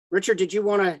Richard, did you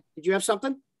have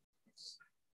something?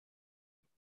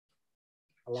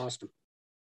 I lost him,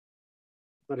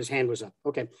 but his hand was up.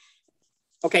 Okay.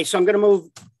 Okay, so I'm going to move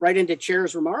right into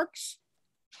Chair's remarks.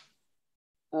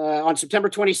 On September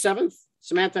 27th,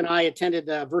 Samantha and I attended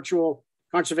the virtual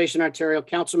Conservation Ontario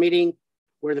Council meeting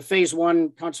where the Phase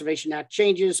 1 Conservation Act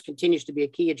changes continues to be a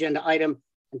key agenda item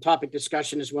and topic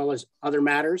discussion as well as other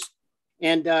matters.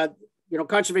 And, you know,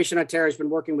 Conservation Ontario has been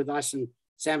working with us and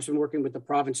Sam's been working with the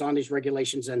province on these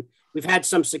regulations, and we've had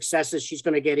some successes. She's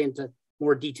going to get into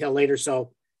more detail later.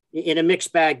 So in a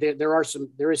mixed bag, there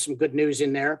is some good news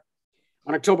in there.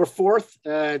 On October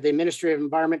 4th, the Ministry of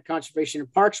Environment, Conservation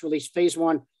and Parks released Phase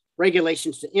 1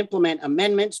 regulations to implement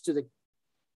amendments to the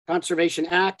Conservation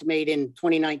Act made in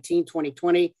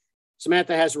 2019-2020.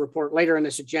 Samantha has a report later in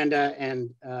this agenda, and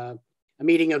a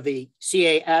meeting of the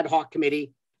CA Ad Hoc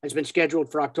Committee has been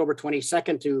scheduled for October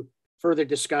 22nd to further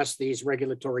discuss these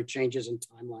regulatory changes and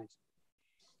timelines.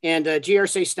 And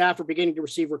GRCA staff are beginning to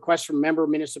receive requests from member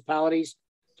municipalities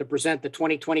to present the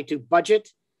 2022 budget.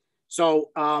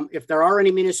 So if there are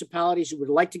any municipalities who would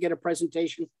like to get a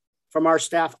presentation from our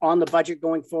staff on the budget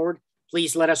going forward,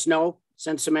 please let us know.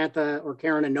 Send Samantha or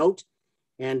Karen a note,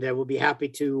 and we'll be happy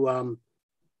to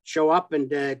show up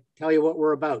and tell you what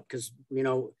we're about, because, you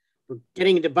know, we're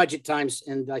getting into budget times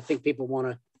and I think people want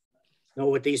to know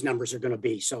what these numbers are going to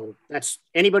be. So that's,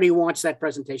 anybody who wants that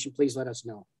presentation, please let us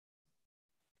know.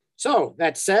 So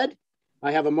that said,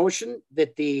 I have a motion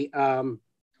that the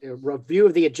review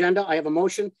of the agenda. I have a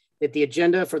motion that the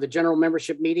agenda for the general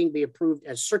membership meeting be approved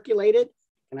as circulated.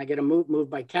 Can I get a moved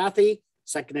by Kathy,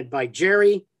 seconded by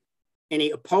Jerry?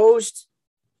 Any opposed?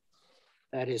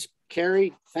 That is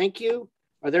carried. Thank you.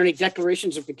 Are there any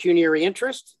declarations of pecuniary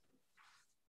interest?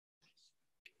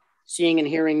 Seeing and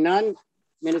hearing none.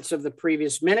 Minutes of the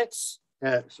previous meetings.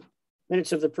 That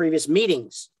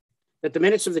the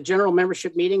minutes of the general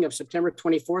membership meeting of September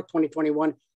 24th,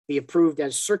 2021 be approved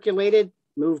as circulated.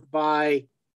 Moved by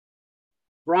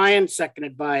Brian,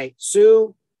 seconded by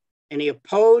Sue. Any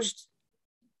opposed?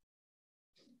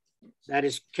 That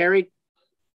is carried.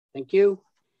 Thank you.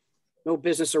 No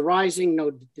business arising.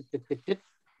 No.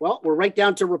 Well, we're right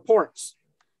down to reports.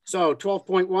 So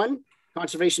 12.1,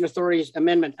 Conservation Authorities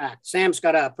Amendment Act. Sam's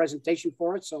got a presentation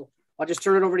for it, so I'll just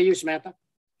turn it over to you, Samantha.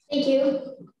 Thank you.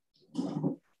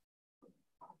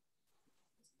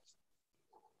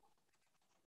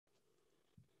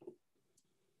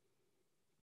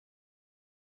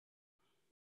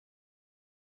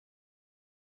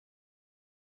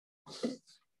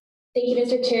 Thank you,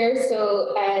 Mr. Chair.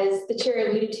 So as the chair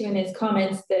alluded to in his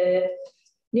comments, the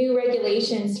new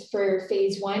regulations for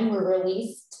Phase 1 were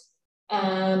released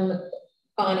on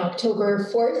October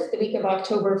 4th, the week of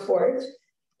October 4th.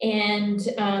 And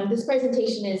this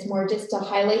presentation is more just to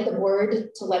highlight the board,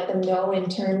 to let them know in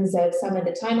terms of some of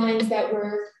the timelines that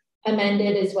were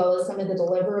amended, as well as some of the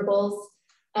deliverables.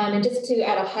 And just to,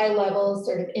 at a high level,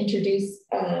 sort of introduce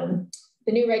the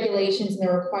new regulations and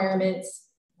the requirements,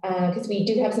 because we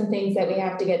do have some things that we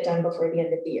have to get done before the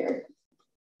end of the year.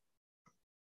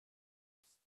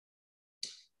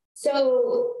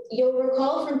 So you'll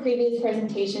recall from previous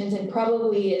presentations, and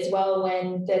probably as well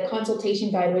when the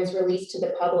consultation guide was released to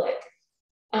the public,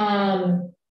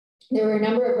 there were a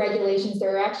number of regulations.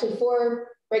 There were actually 4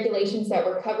 regulations that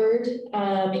were covered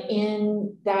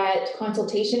in that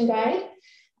consultation guide.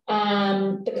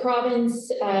 The province,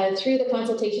 through the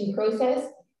consultation process,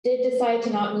 did decide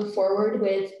to not move forward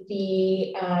with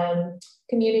the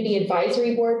Community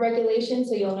Advisory Board regulation.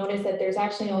 So you'll notice that there's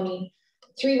actually only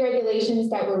 3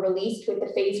 regulations that were released with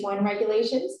the Phase 1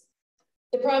 regulations.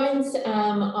 The province,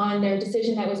 on their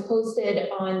decision that was posted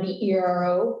on the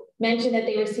ERO, mentioned that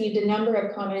they received a number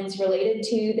of comments related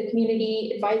to the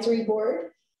Community Advisory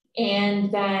Board,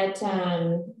 and that,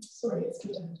 sorry, it's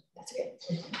done. That's okay.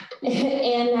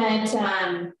 And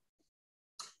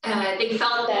that they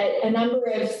felt that a number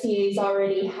of CAs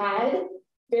already had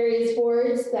various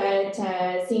boards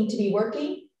that seemed to be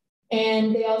working.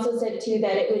 And they also said too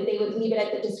that they would leave it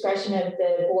at the discretion of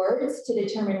the boards to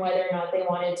determine whether or not they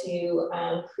wanted to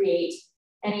create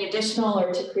any additional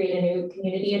or to create a new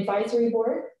community advisory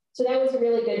board. So that was a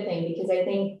really good thing, because I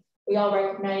think we all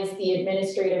recognize the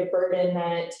administrative burden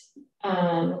that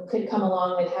could come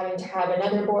along with having to have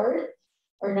another board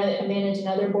or manage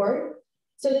another board.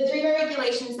 So the 3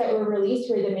 regulations that were released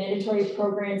were the mandatory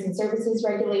programs and services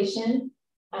regulation,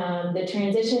 the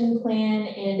transition plan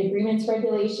and agreements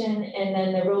regulation, and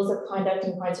then the rules of conduct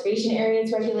in conservation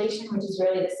areas regulation, which is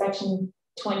really the section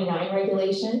 29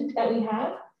 regulation that we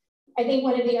have. I think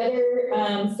one of the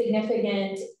other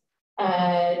significant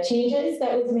changes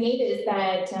that was made is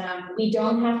that we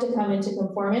don't have to come into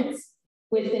conformance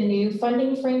with the new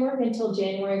funding framework until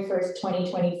January 1st,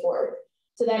 2024.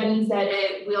 So that means that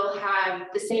it will have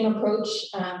the same approach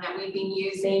that we've been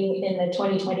using in the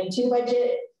 2022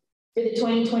 budget for the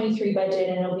 2023 budget,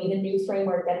 and it'll be the new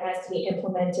framework that has to be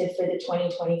implemented for the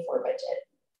 2024 budget.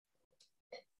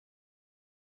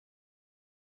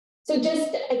 So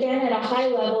just again, at a high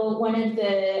level, one of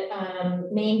the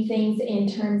main things in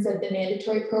terms of the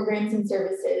mandatory programs and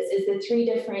services is the 3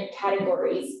 different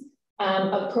categories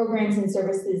of programs and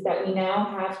services that we now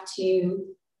have to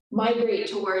migrate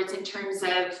towards in terms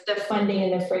of the funding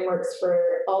and the frameworks for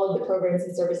all of the programs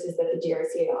and services that the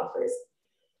GRCA offers.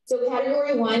 So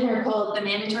category 1 are called the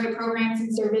mandatory programs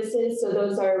and services. So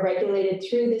those are regulated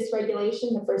through this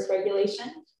regulation, the first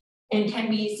regulation, and can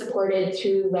be supported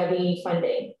through levy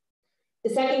funding. The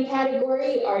second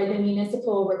category are the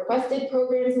municipal requested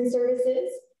programs and services.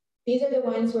 These are the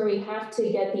ones where we have to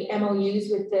get the MOUs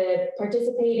with the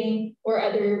participating or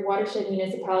other watershed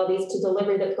municipalities to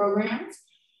deliver the programs.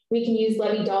 We can use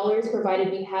levy dollars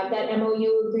provided we have that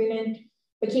MOU agreement,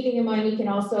 but keeping in mind we can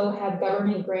also have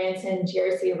government grants and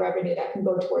GRCA revenue that can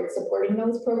go towards supporting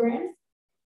those programs.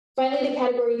 Finally, the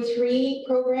category 3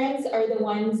 programs are the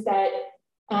ones that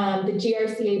the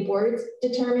GRCA board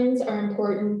determines are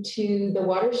important to the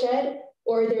watershed,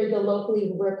 or they're the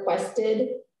locally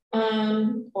requested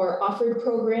or offered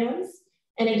programs.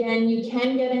 And again, you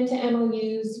can get into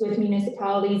MOUs with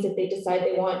municipalities if they decide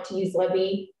they want to use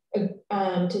levy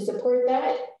to support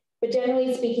that. But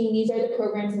generally speaking, these are the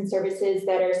programs and services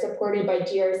that are supported by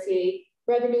GRCA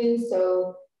revenue.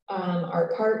 So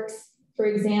our parks, for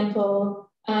example,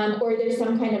 or there's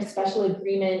some kind of special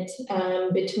agreement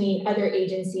between other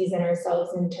agencies and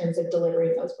ourselves in terms of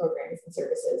delivering those programs and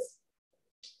services.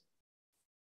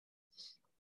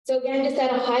 So again, just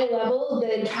at a high level,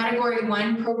 the category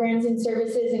 1 programs and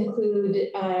services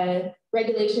include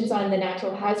regulations on the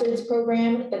natural hazards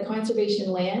program, the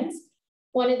conservation lands.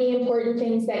 One of the important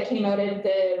things that came out of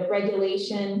the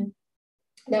regulation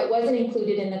that wasn't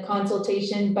included in the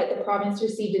consultation, but the province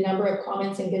received a number of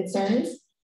comments and concerns,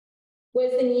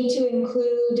 was the need to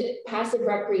include passive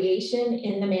recreation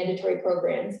in the mandatory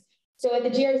programs. So at the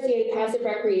GRCA, passive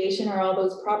recreation are all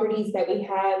those properties that we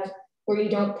have where you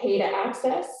don't pay to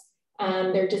access.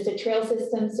 They're just a trail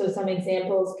system. So some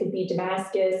examples could be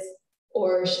Damascus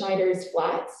or Schneider's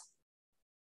Flats.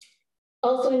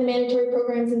 Also in the mandatory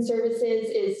programs and services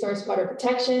is source water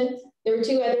protection. There were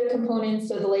 2 other components,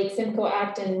 so the Lake Simcoe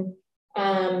Act and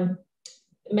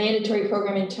mandatory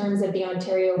program in terms of the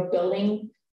Ontario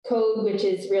Building Code, which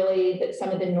is really some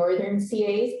of the northern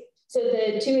CAs. So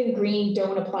the 2 in green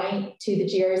don't apply to the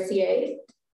GRCA.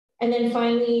 And then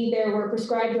finally, there were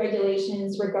prescribed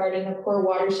regulations regarding the core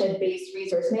watershed-based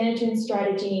resource management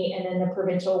strategy and then the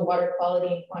provincial water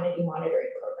quality and quantity monitoring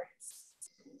programs.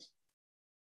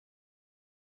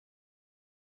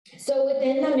 So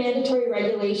within the mandatory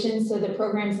regulations, so the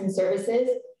programs and services,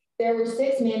 there were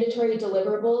 6 mandatory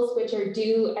deliverables which are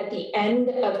due at the end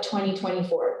of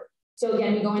 2024. So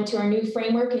again, we go into our new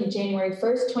framework in January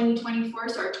 1st, 2024.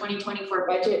 So our 2024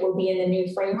 budget will be in the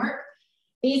new framework.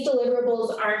 These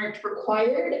deliverables aren't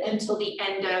required until the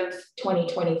end of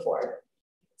 2024.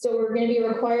 So we're going to be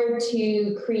required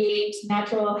to create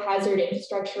natural hazard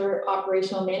infrastructure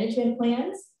operational management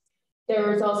plans.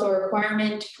 There is also a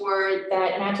requirement for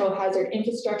that natural hazard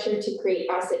infrastructure to create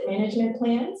asset management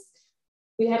plans.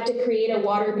 We have to create a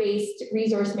water-based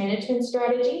resource management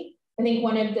strategy. I think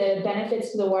one of the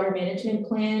benefits to the water management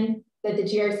plan that the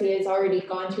GRCA has already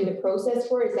gone through the process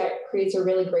for is that creates a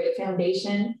really great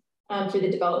foundation for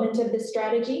the development of this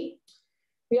strategy.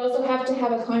 We also have to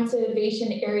have a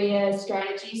conservation area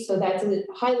strategy. So that's a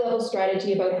high-level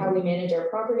strategy about how we manage our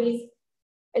properties,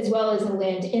 as well as a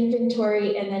land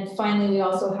inventory. And then finally, we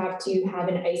also have to have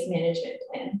an ice management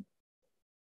plan.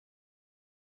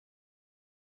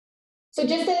 So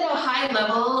just at a high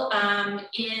level,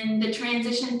 in the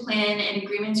transition plan and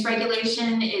agreements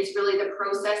regulation is really the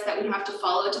process that we have to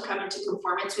follow to come into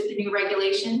conformance with the new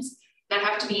regulations that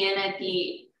have to be in at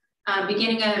the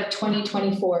beginning of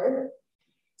 2024.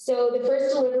 So the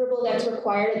first deliverable that's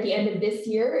required at the end of this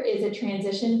year is a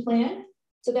transition plan.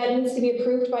 So that needs to be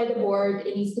approved by the board.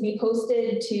 It needs to be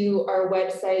posted to our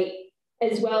website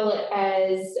as well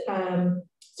as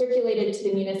circulated to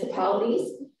the municipalities.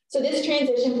 So this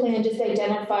transition plan just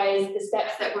identifies the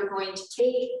steps that we're going to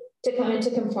take to come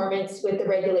into conformance with the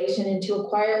regulation and to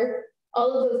acquire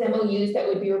all of those MOUs that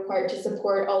would be required to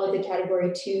support all of the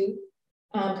category 2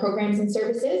 programs and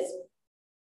services.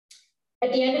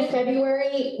 At the end of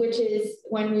February, which is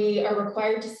when we are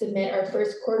required to submit our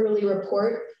first quarterly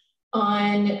report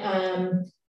on,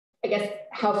 I guess,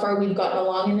 how far we've gotten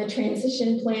along in the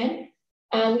transition plan,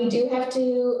 We do have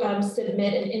to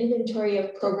submit an inventory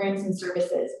of programs and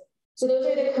services. So those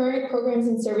are the current programs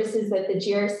and services that the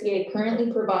GRCA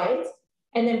currently provides,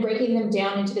 and then breaking them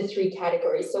down into the 3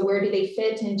 categories. So where do they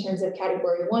fit in terms of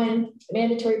category 1, the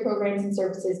mandatory programs and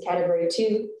services, category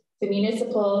 2, the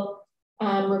municipal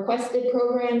requested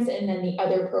programs, and then the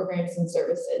other programs and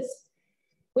services.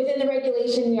 Within the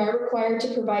regulation, we are required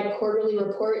to provide quarterly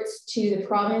reports to the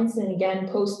province, and again,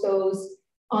 post those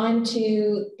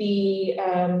onto the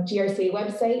GRCA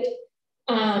website.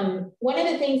 One of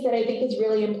the things that I think is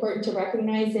really important to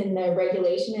recognize in the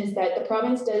regulation is that the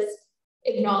province does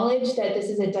acknowledge that this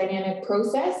is a dynamic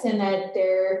process and that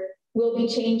there will be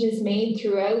changes made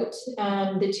throughout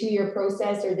the 2-year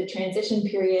process or the transition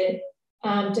period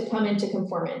to come into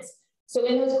conformance. So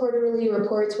in those quarterly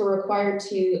reports, we're required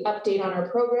to update on our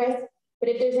progress, but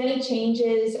if there's any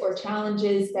changes or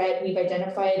challenges that we've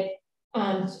identified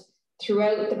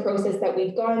throughout the process that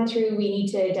we've gone through, we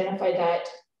need to identify that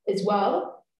as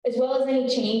well as any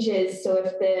changes. So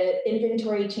if the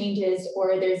inventory changes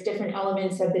or there's different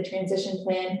elements of the transition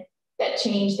plan that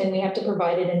change, then we have to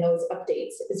provide it in those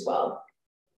updates as well.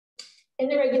 In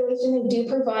the regulation, we do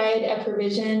provide a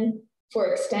provision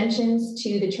for extensions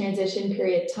to the transition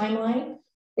period timeline.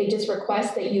 They just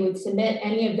request that you would submit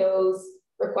any of those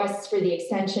requests for the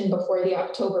extension before the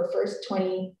October 1st,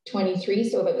 2023,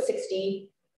 so about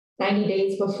 90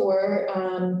 days before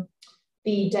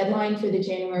the deadline for the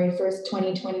January 1st,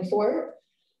 2024.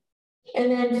 And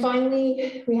then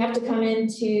finally, we have to come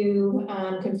into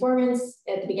conformance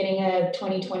at the beginning of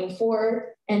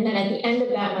 2024. And then at the end of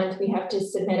that month, we have to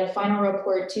submit a final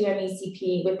report to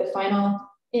MECP with the final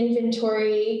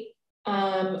inventory,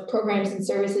 programs and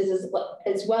services,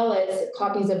 as well as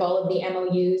copies of all of the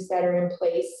MOUs that are in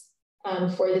place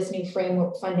for this new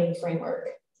funding framework.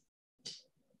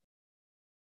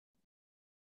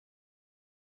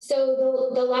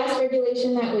 So the last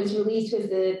regulation that was released was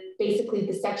basically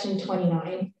the Section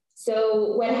 29.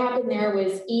 So what happened there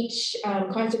was each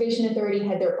conservation authority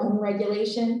had their own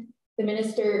regulation. The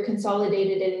minister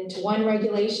consolidated it into one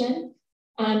regulation.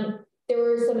 There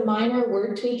were some minor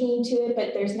word tweaking to it,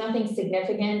 but there's nothing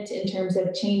significant in terms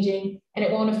of changing, and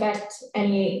it won't affect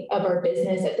any of our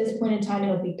business. At this point in time,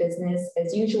 it'll be business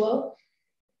as usual.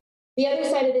 The other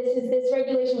side of this is this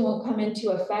regulation won't come into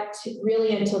effect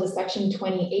really until the Section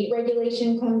 28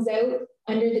 regulation comes out.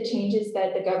 Under the changes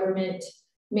that the government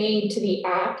made to the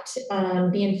Act,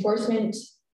 the enforcement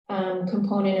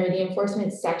component or the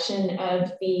enforcement section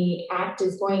of the Act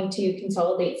is going to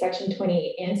consolidate Section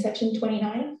 28 and Section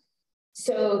 29.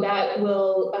 So that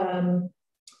will,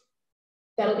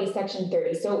 that'll be Section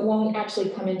 30. So it won't actually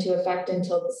come into effect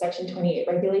until the Section 28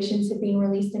 regulations have been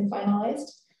released and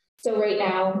finalized. So right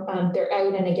now they're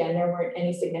out, and again, there weren't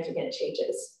any significant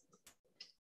changes.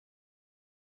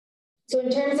 So in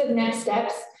terms of next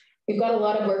steps, we've got a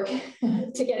lot of work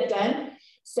to get done.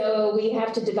 So we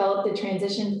have to develop the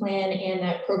transition plan and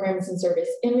that programs and service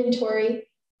inventory,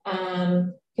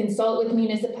 consult with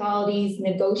municipalities,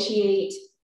 negotiate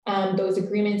those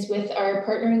agreements with our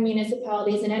partnering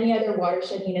municipalities and any other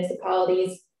watershed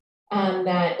municipalities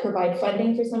that provide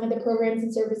funding for some of the programs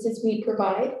and services we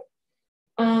provide.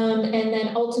 And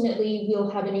then ultimately,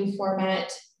 we'll have a new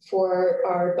format for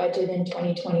our budget in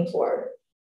 2024.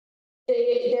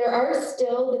 There are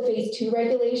still the phase 2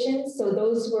 regulations. So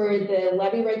those were the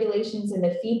levy regulations and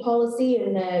the fee policy,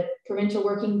 and the provincial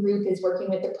working group is working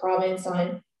with the province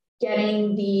on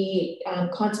getting the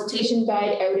consultation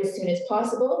guide out as soon as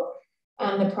possible.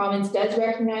 The province does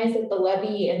recognize that the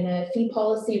levy and the fee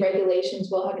policy regulations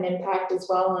will have an impact as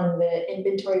well on the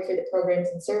inventory for the programs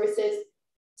and services.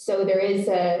 So there is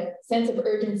a sense of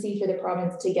urgency for the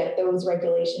province to get those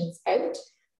regulations out.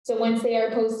 So once they are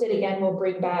posted, again, we'll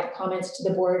bring back comments to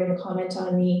the board and comment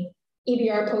on the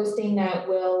EBR posting that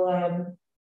will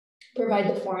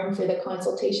provide the forum for the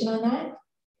consultation on that.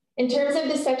 In terms of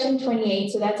the Section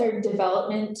 28, so that's our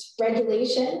development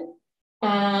regulation.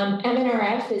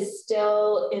 MNRF is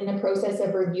still in the process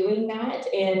of reviewing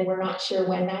that, and we're not sure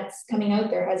when that's coming out.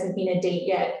 There hasn't been a date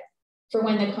yet for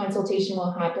when the consultation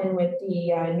will happen with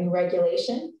the new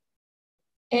regulation.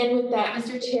 And with that,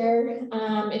 Mr. Chair,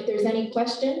 if there's any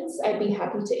questions, I'd be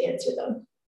happy to answer them.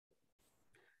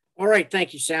 All right,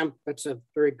 thank you, Sam. That's a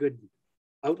very good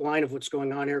outline of what's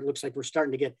going on here. It looks like we're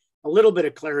starting to get a little bit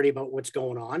of clarity about what's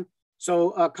going on.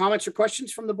 So comments or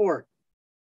questions from the board?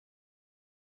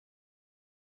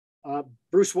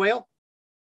 Bruce Whale.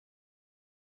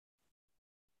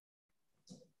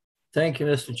 Thank you,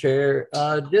 Mr. Chair.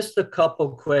 Just a couple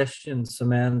questions,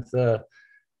 Samantha.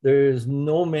 there's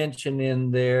no mention in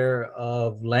there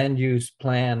of land use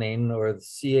planning or the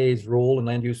CA's role in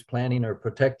land use planning or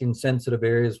protecting sensitive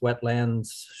areas, wetlands,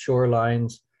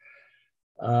 shorelines.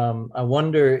 I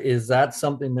wonder, is that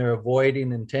something they're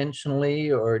avoiding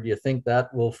intentionally, or do you think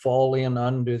that will fall in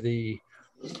under the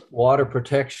water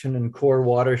protection and core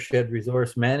watershed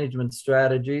resource management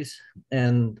strategies?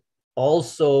 And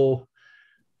also,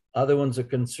 other ones that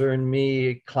concern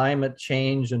me, climate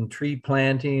change and tree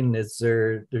planting.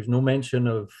 There's no mention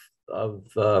of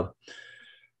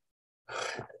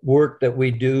work that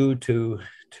we do to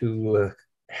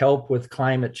help with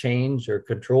climate change or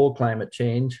control climate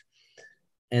change.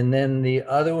 And then the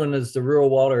other one is the rural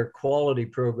water quality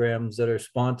programs that are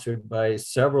sponsored by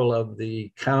several of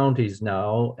the counties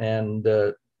now, and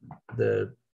the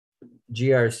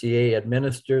GRCA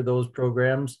administer those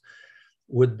programs.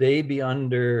 Would they be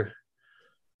under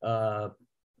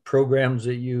programs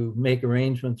that you make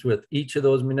arrangements with each of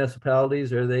those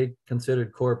municipalities, or are they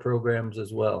considered core programs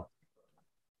as well?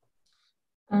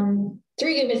 Through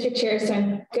you, Mr. Chair, so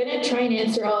I'm going to try and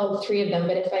answer all three of them,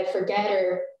 but if I forget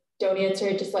or don't answer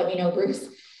it, just let me know, Bruce.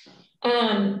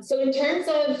 So in terms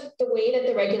of the way that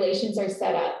the regulations are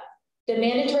set up, the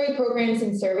mandatory programs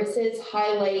and services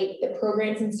highlight the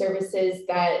programs and services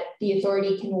that the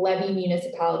authority can levy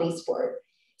municipalities for.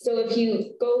 So if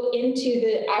you go into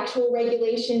the actual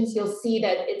regulations, you'll see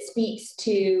that it speaks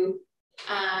to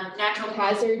natural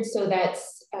hazards. So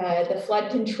that's the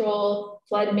flood control,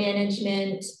 flood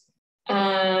management.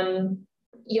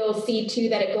 You'll see too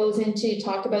that it goes into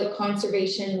talk about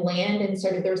conservation land and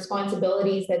sort of the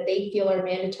responsibilities that they feel are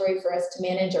mandatory for us to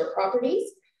manage our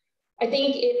properties. I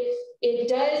think it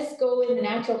does go in the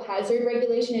natural hazard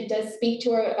regulation. It does speak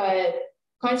to our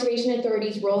conservation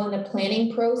authority's role in the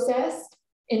planning process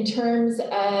in terms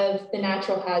of the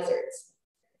natural hazards.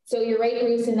 So you're right,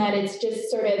 Bruce, in that it's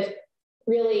just sort of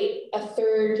really a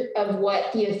third of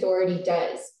what the authority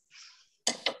does.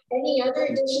 Any other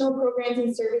additional programs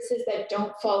and services that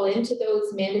don't fall into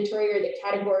those mandatory or the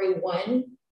category 1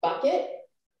 bucket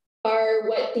are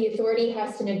what the authority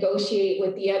has to negotiate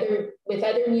with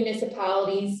other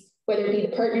municipalities, whether it be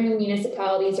the partnering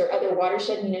municipalities or other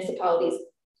watershed municipalities,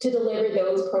 to deliver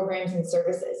those programs and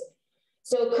services.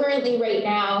 So currently right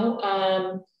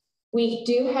now, we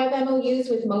do have MOUs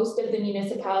with most of the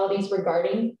municipalities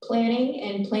regarding planning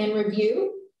and plan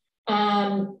review.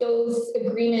 Those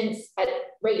agreements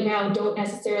right now don't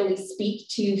necessarily speak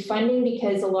to funding,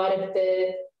 because a lot of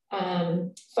the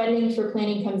funding for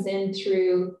planning comes in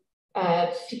through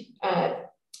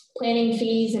planning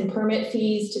fees and permit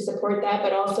fees to support that,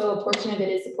 but also a portion of it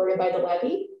is supported by the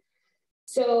levy.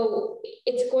 So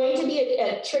it's going to be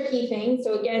a tricky thing.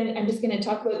 So again, I'm just going to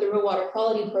talk about the rural water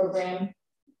quality program.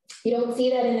 You don't see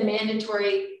that in the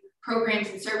mandatory programs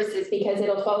and services because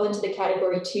it'll fall into the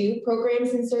category 2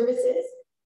 programs and services,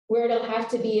 where it'll have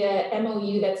to be a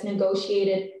MOU that's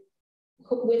negotiated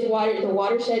with the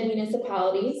watershed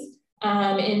municipalities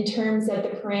in terms of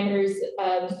the parameters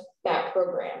of that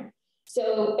program.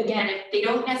 So again, if they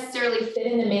don't necessarily fit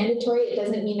in the mandatory, it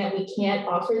doesn't mean that we can't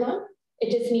offer them.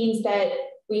 It just means that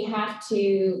we have to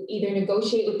either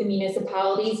negotiate with the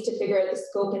municipalities to figure out the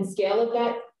scope and scale of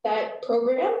that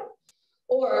program,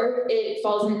 or it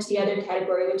falls into the other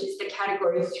category, which is the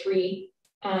category 3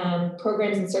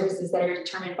 programs and services that are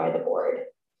determined by the board.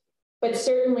 But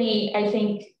certainly, I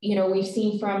think, you know, we've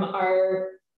seen from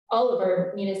all of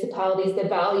our municipalities the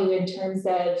value in terms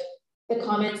of the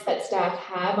comments that staff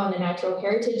have on the natural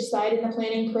heritage side in the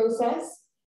planning process.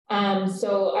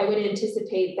 So I would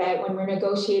anticipate that when we're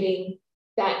negotiating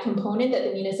that component, that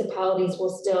the municipalities will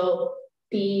still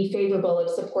be favorable of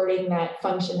supporting that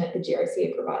function that the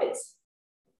GRCA provides.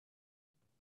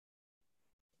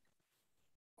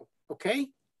 Okay.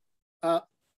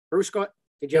 Bruce,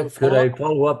 did you have a follow-up? Could I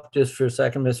follow up just for a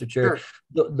second, Mr. Chair?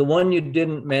 Sure. The one you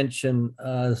didn't mention,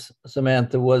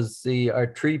 Samantha, was our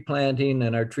tree planting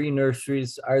and our tree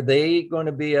nurseries. Are they going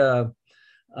to be a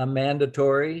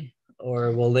mandatory,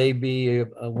 or will they be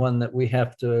a one that we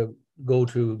have to go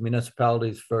to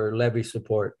municipalities for levy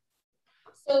support?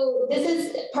 So this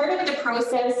is part of the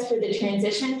process for the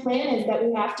transition plan, is that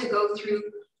we have to go through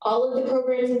all of the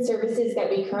programs and services that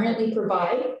we currently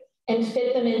provide and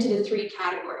fit them into the 3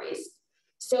 categories.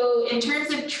 So in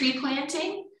terms of tree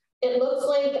planting, it looks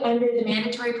like under the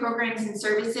mandatory programs and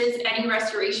services, any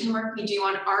restoration work we do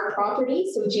on our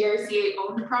property, so GRCA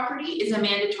owned property, is a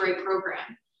mandatory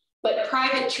program. But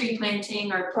private tree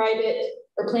planting or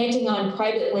planting on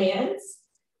private lands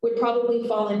would probably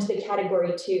fall into the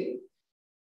category 2.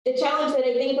 the challenge that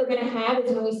I think we're going to have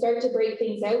is when we start to break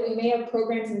things out, we may have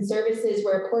programs and services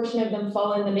where a portion of them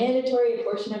fall in the mandatory, a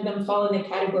portion of them fall in the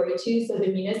category 2, so the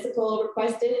municipal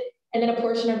requested, and then a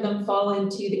portion of them fall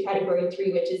into the category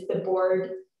 3, which is the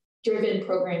board-driven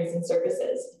programs and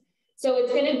services. So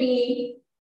it's going to be,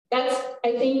 that's,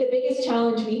 I think the biggest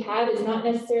challenge we have is not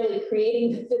necessarily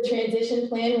creating the transition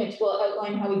plan, which will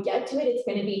outline how we get to it. It's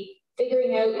going to be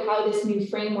figuring out how this new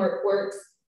framework works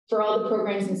for all the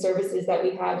programs and services that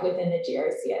we have within the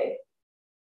GRCA.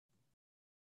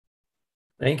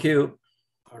 Thank you.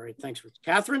 All right, thanks,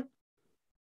 Catherine.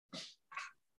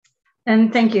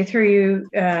 And thank you through you,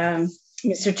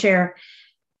 Mr. Chair.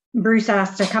 Bruce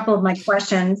asked a couple of my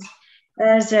questions.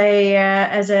 As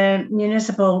a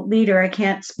municipal leader, I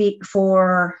can't speak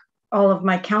for all of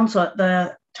my council at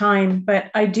the time,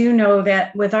 but I do know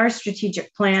that with our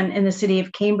strategic plan in the city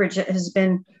of Cambridge, it has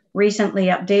been recently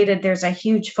updated. There's a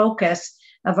huge focus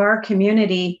of our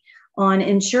community on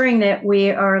ensuring that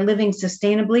we are living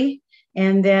sustainably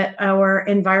and that our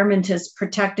environment is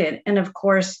protected. And of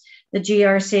course, the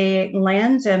GRCA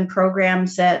lands and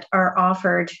programs that are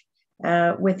offered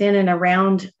within and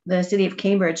around the city of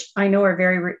Cambridge, I know are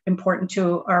very important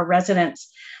to our residents.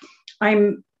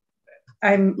 I'm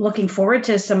looking forward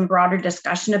to some broader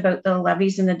discussion about the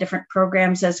levies and the different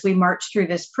programs as we march through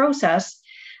this process.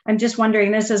 I'm just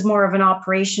wondering, this is more of an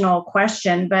operational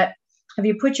question, but have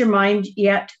you put your mind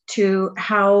yet to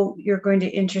how you're going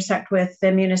to intersect with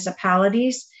the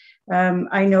municipalities?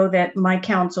 I know that my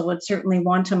council would certainly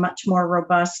want a much more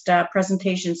robust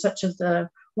presentation, such as the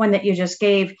one that you just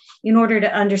gave, in order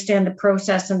to understand the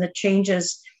process and the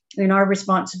changes in our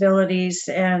responsibilities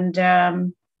and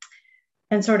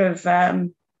sort of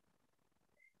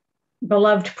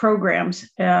beloved programs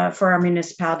for our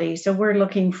municipality. So we're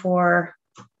looking for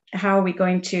how are we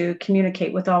going to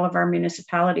communicate with all of our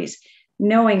municipalities,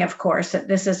 knowing, of course, that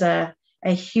this is a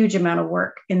huge amount of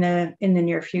work in the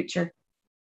near future.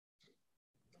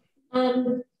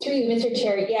 Through you, Mr.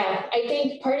 Chair, yeah, I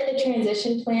think part of the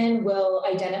transition plan will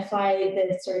identify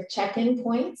the sort of check-in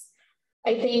points.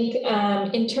 I think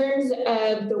in terms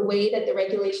of the way that the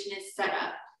regulation is set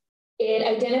up, it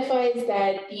identifies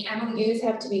that the MOUs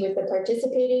have to be with the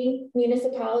participating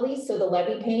municipalities, so the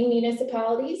levy-paying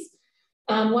municipalities.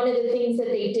 One of the things that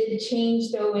they did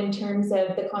change, though, in terms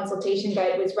of the consultation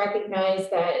guide was recognize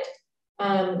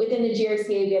that within the GRCA,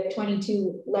 we have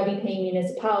 22 levy-paying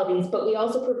municipalities, but we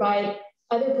also provide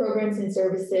other programs and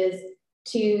services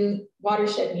to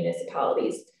watershed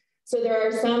municipalities. So there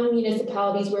are some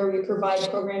municipalities where we provide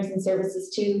programs and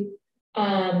services to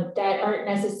that aren't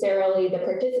necessarily the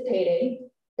participating,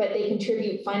 but they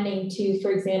contribute funding to,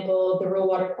 for example, the Rural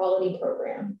Water Quality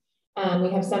Program. We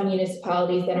have some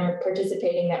municipalities that aren't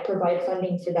participating that provide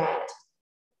funding for that.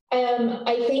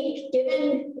 I think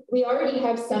given we already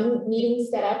have some meetings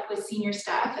set up with senior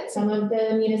staff at some of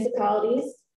the municipalities,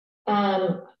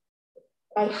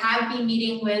 I have been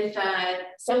meeting with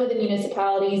some of the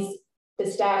municipalities, the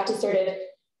staff, to sort of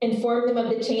inform them of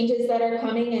the changes that are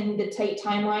coming and the tight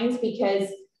timelines, because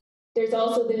there's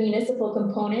also the municipal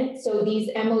component. So these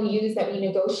MOUs that we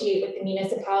negotiate with the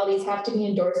municipalities have to be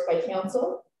endorsed by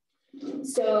council,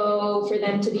 so for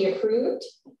them to be approved.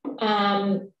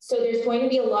 So there's going to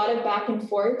be a lot of back and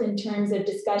forth in terms of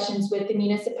discussions with the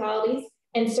municipalities.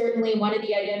 And certainly one of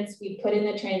the items we put in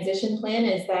the transition plan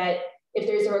is that if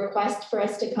there's a request for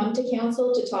us to come to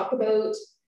council to talk about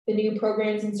the new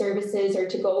programs and services, or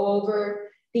to go over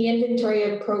the inventory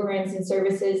of programs and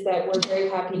services, that we're very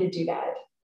happy to do that.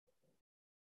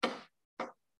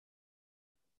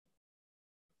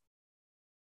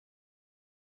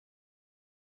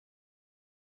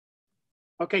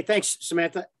 Okay, thanks,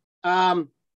 Samantha. Are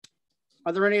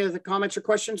there any other comments or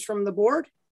questions from the board?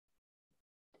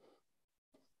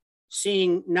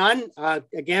 Seeing none,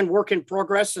 again, work in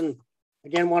progress. And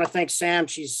again, want to thank Sam.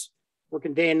 She's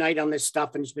working day and night on this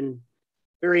stuff and has been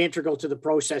very integral to the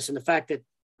process. And the fact that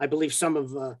I believe some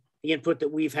of the input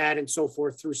that we've had and so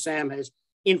forth through Sam has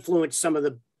influenced some of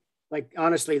the, like,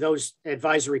 honestly, those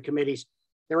advisory committees.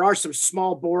 There are some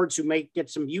small boards who may get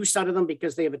some use out of them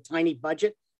because they have a tiny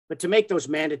budget, but to make those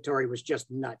mandatory was just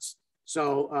nuts.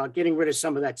 So getting rid of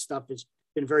some of that stuff has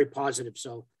been very positive.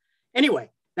 So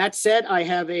anyway, that said, I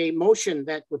have a motion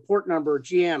that report number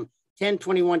GM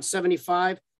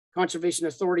 102175, Conservation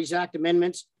Authorities Act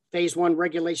amendments, phase 1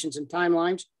 regulations and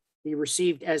timelines, be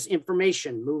received as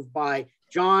information. Moved by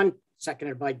John,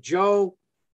 seconded by Joe.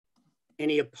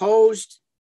 Any opposed?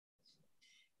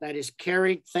 That is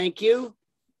carried. Thank you.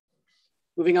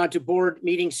 Moving on to board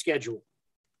meeting schedule.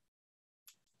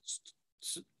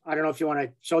 I don't know if you want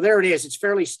to, so there it is. It's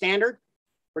fairly standard,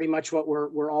 pretty much what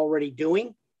we're already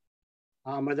doing.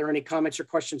 Are there any comments or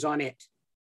questions on it?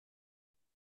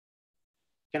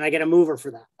 Can I get a mover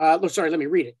for that? Sorry, let me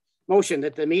read it. Motion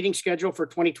that the meeting schedule for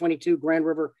 2022 Grand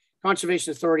River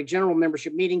Conservation Authority general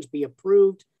membership meetings be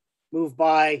approved. Moved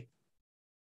by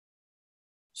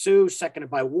Sue, seconded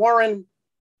by Warren.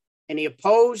 Any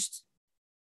opposed?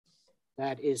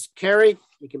 That is carried.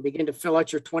 You can begin to fill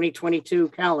out your 2022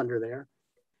 calendar there.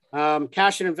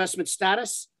 Cash and investment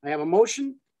status. I have a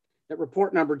motion that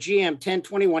report number GM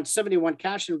 102171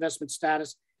 cash and investment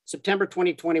status September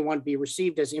 2021 be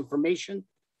received as information.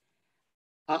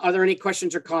 Are there any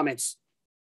questions or comments?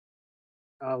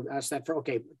 I'll ask that for,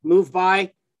 okay. Moved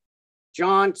by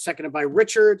John, seconded by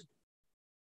Richard.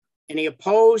 Any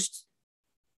opposed?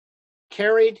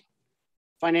 Carried.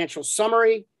 Financial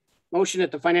summary. Motion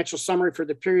that the financial summary for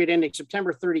the period ending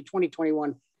September 30,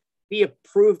 2021 be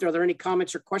approved. Are there any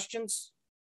comments or questions?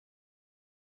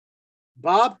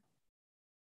 Bob?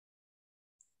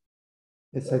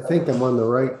 Yes, I think I'm on the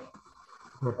right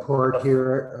report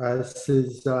here. This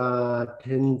is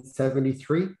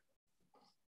 1073.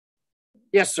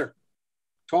 Yes, sir.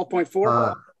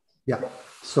 12.4. Yeah.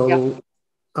 So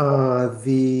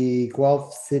the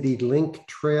Guelph City Link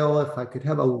Trail, if I could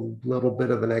have a little bit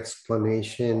of an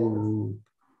explanation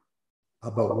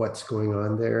about what's going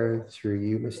on there through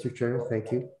you, Mr. Chair.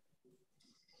 Thank you.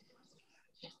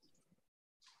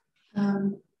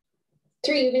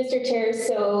 Through you, Mr. Chair.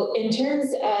 So in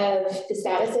terms of the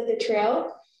status of the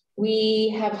trail,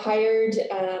 we have hired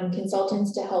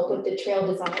consultants to help with the trail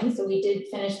design. So we did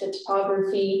finish the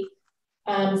topography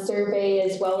survey,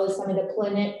 as well as some of the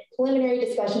preliminary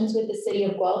discussions with the city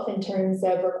of Guelph in terms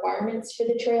of requirements for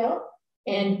the trail,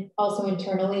 and also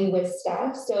internally with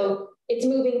staff. So it's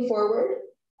moving forward.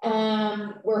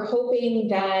 We're hoping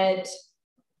that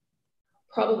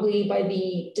probably by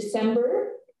the December,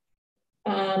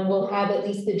 we'll have at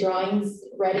least the drawings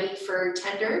ready for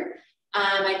tender.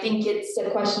 I think it's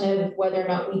a question of whether or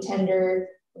not we tender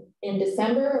in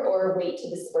December or wait to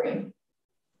the spring.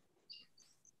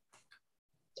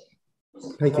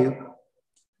 Thank you.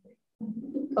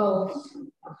 Oh.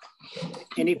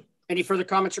 Any further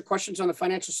comments or questions on the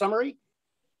financial summary?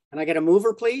 Can I get a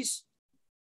mover, please?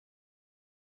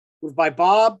 Moved by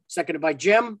Bob, seconded by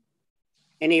Jim.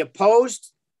 Any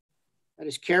opposed? That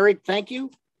is carried. Thank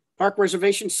you. Park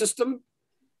reservation system.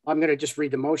 I'm going to just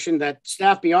read the motion that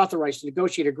staff be authorized to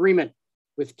negotiate agreement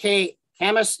with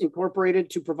Camas Incorporated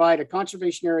to provide a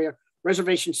conservation area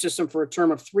reservation system for a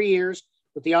term of 3 years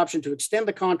with the option to extend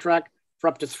the contract for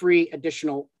up to 3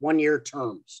 additional one-year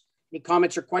terms. Any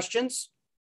comments or questions?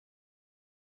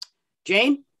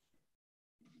 Jane?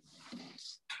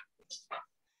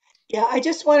 Yeah, I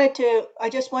just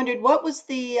wondered, what was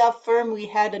the firm we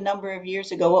had a number of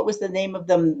years ago? What was the name of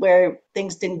them where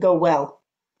things didn't go well?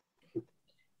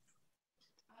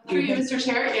 Through you, Mr.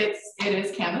 Chair, it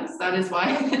is Camas. That is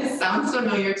why it sounds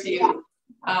familiar to you.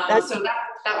 So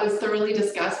that was thoroughly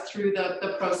discussed through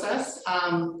the process,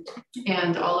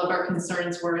 and all of our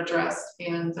concerns were addressed.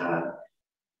 And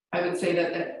I would say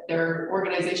that their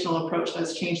organizational approach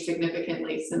has changed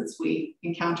significantly since we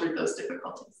encountered those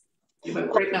difficulties. You have a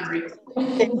great memory.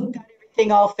 They got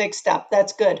everything all fixed up.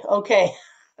 That's good. Okay.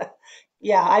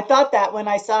 Yeah, I thought that when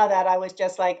I saw that, I was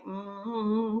just like,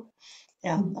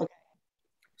 yeah. Okay.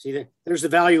 See, there's the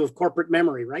value of corporate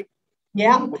memory, right?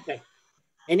 Yeah. Okay.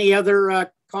 Any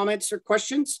other comments or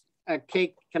questions?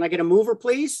 Okay, can I get a mover,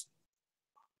 please?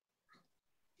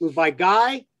 Moved by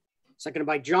Guy, seconded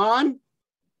by John.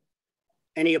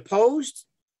 Any opposed?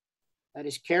 That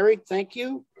is carried. Thank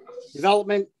you.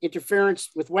 Development interference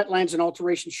with wetlands and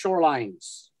alteration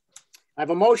shorelines. I have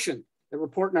a motion that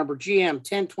report number GM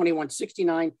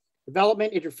 102169,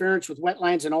 development interference with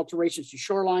wetlands and alterations to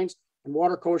shorelines and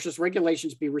water courses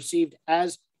regulations be received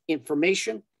as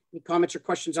information. Any comments or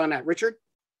questions on that? Richard?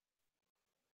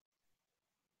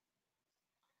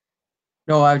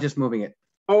 No, I was just moving it.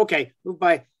 Oh, okay. Moved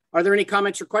by, are there any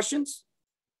comments or questions?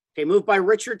 Okay, moved by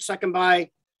Richard, second by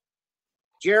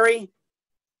Jerry.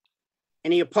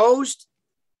 Any opposed?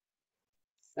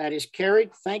 That is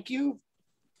carried. Thank you.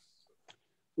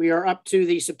 We are up to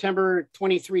the September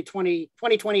 2020,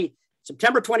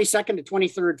 September 22nd to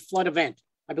 23rd flood event.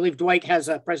 I believe Dwight has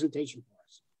a presentation for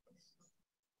us.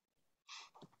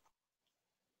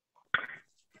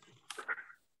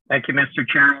 Thank you, Mr.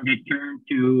 Chair. I'll get turn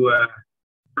to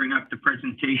bring up the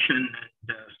presentation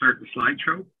and start the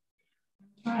slideshow.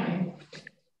 Right.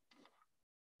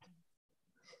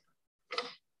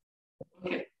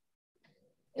 Okay.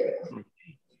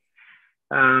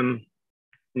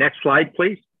 Next slide,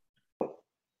 please.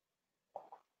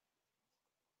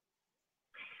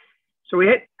 So we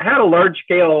had a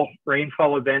large-scale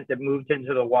rainfall event that moved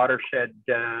into the watershed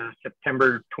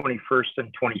September 21st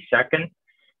and 22nd.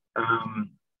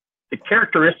 The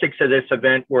characteristics of this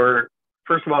event were,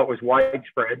 first of all, it was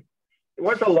widespread. It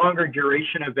was a longer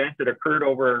duration event that occurred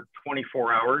over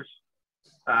 24 hours.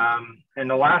 In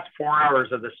the last 4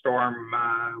 hours of the storm,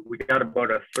 we got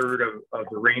about a third of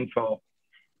the rainfall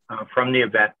from the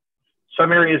event.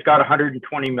 Some areas got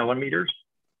 120 millimeters.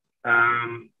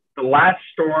 The last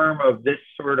storm of this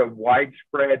sort of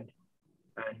widespread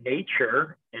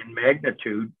nature and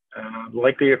magnitude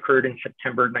likely occurred in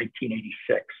September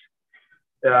 1986.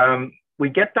 We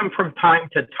get them from time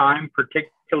to time,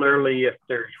 particularly if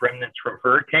there's remnants from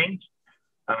hurricanes.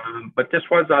 But this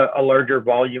was a larger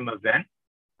volume event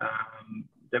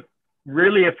that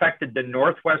really affected the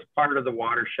northwest part of the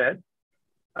watershed,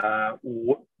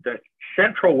 the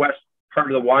central west part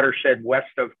of the watershed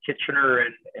west of Kitchener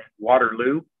and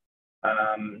Waterloo.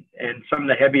 And some of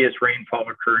the heaviest rainfall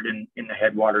occurred in the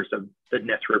headwaters of the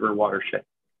Nith River watershed.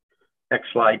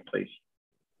 Next slide, please.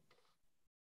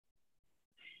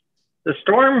 The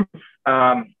storm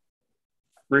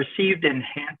received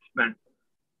enhancement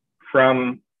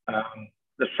from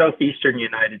the southeastern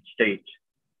United States.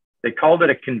 They called it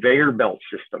a conveyor belt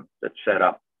system that's set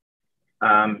up.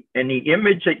 And the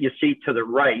image that you see to the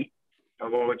right,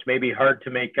 although it's maybe hard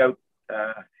to make out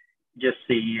just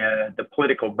the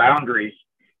political boundaries,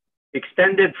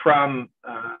 extended from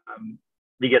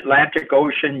the Atlantic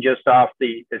Ocean just off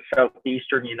the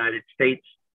southeastern United States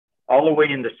all the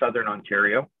way into southern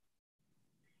Ontario.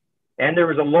 And there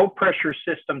was a low pressure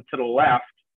system to the left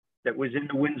that was in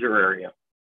the Windsor area.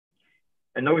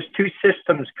 And those two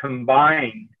systems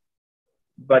combined,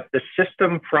 but the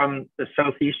system from the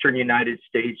southeastern United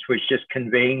States was just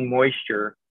conveying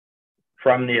moisture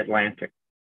from the Atlantic.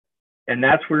 And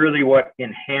that's really what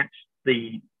enhanced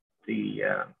the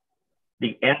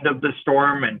end of the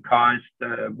storm and caused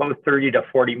about 30 to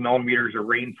 40 millimeters of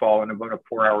rainfall in about a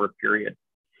 4-hour period.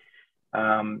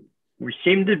 We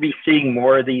seem to be seeing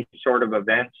more of these sort of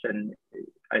events, and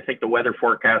I think the weather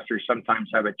forecasters sometimes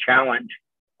have a challenge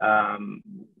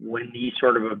when these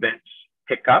sort of events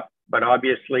pick up. But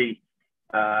obviously,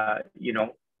 you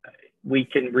know, we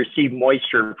can receive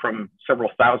moisture from several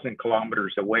thousand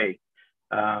kilometers away,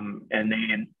 and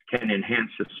they can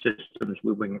enhance the systems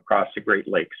moving across the Great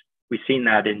Lakes. We've seen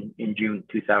that in June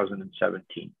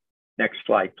 2017. Next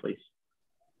slide, please.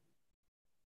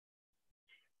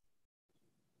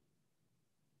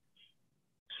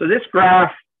 So this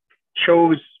graph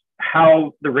shows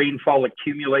how the rainfall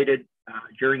accumulated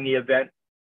during the event.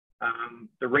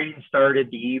 The rain started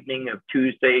the evening of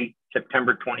Tuesday,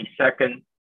 September 22nd.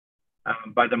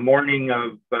 By the morning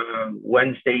of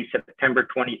Wednesday, September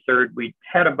 23rd, we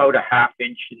had about a ½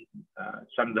 inch in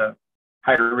some of the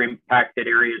higher impacted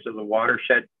areas of the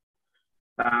watershed.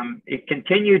 It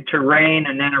continued to rain,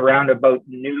 and then around about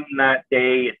noon that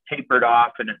day, it tapered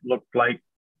off, and it looked like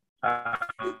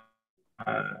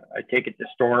I take it the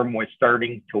storm was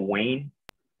starting to wane.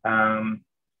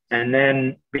 And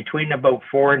then between about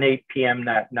 4 and 8 p.m.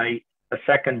 that night, a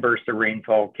second burst of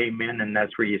rainfall came in, and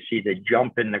that's where you see the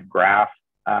jump in the graph,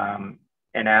 and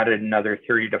added another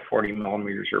 30 to 40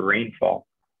 millimeters of rainfall.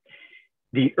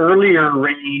 The earlier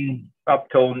rain up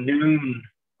till noon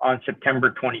on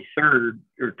September 23rd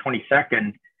or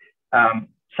 22nd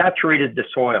saturated the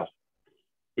soil.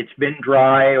 It's been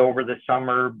dry over the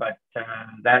summer, but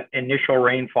that initial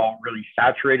rainfall really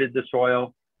saturated the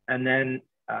soil. And then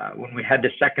when we had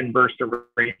the second burst of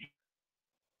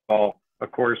rainfall,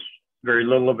 of course, very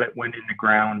little of it went in the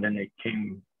ground and it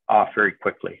came off very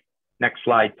quickly. Next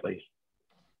slide, please.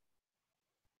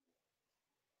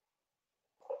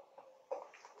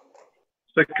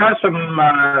 So it caused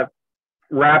some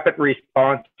rapid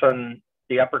response on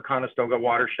the upper Conestoga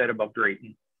watershed above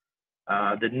Drayton.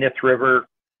 The Nith River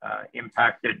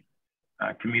impacted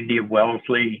community of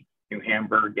Wellesley, New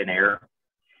Hamburg, and Ayr.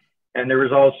 And there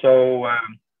was also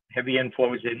heavy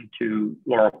inflows into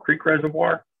Laurel Creek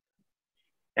Reservoir,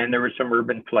 and there was some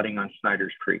urban flooding on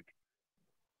Snyder's Creek.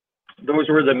 Those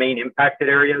were the main impacted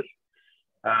areas.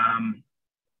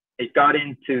 It got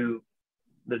into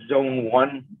the Zone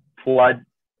 1 flood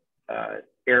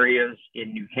areas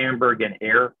in New Hamburg and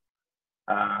Ayr.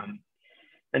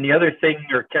 And the other thing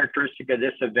or characteristic of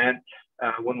this event,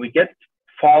 when we get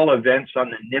fall events on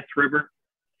the Nith River,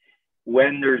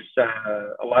 when there's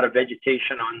a lot of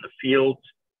vegetation on the fields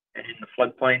and in the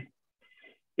floodplain,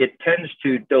 it tends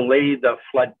to delay the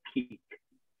flood peak.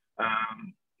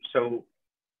 So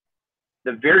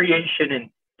the variation in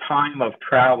time of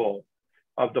travel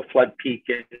of the flood peak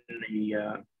in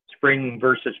the spring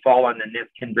versus fall on the Nith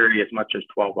can vary as much as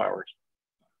 12 hours.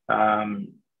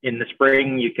 In the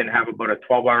spring, you can have about a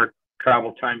 12-hour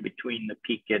travel time between the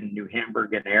peak in New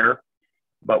Hamburg and Ayr.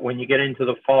 But when you get into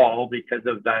the fall, because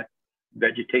of that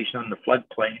vegetation on the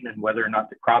floodplain and whether or not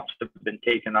the crops have been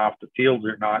taken off the fields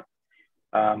or not,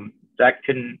 that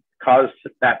can cause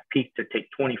that peak to take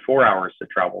 24 hours to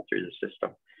travel through the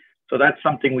system. So that's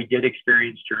something we did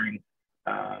experience during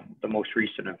the most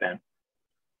recent event.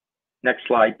 Next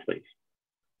slide, please.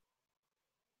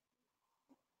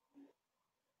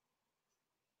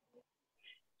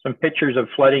 Some pictures of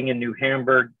flooding in New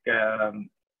Hamburg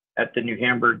at the New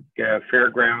Hamburg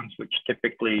Fairgrounds, which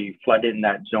typically flood in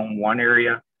that Zone 1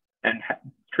 area and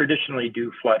traditionally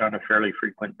do flood on a fairly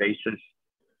frequent basis.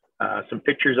 Some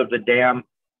pictures of the dam.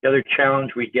 The other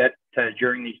challenge we get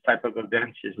during these type of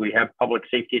events is we have public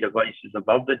safety devices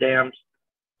above the dams.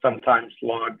 Sometimes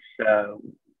logs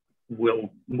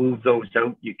will move those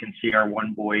out. You can see our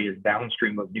one buoy is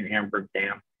downstream of New Hamburg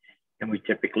Dam, and we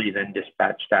typically then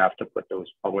dispatch staff to put those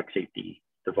public safety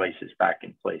devices back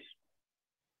in place.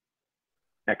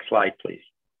 Next slide, please.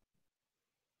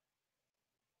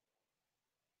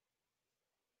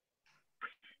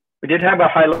 We did have a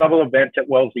high-level event at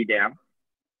Wellesley Dam.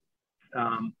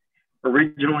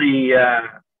 Originally,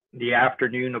 the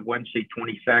afternoon of Wednesday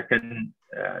 22nd,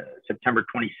 September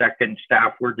 22nd,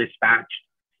 staff were dispatched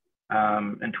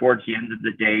and towards the end of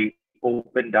the day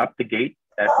opened up the gate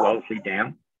at Wellesley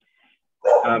Dam.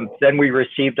 Then we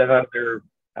received another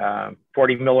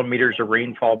 40 millimeters of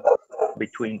rainfall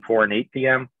between 4 and 8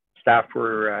 p.m. Staff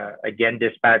were again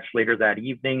dispatched later that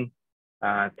evening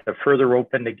to further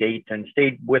open the gate and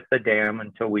stayed with the dam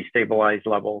until we stabilized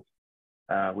levels.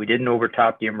 We didn't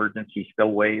overtop the emergency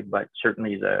spillway, but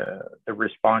certainly the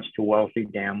response to Wellesley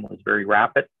Dam was very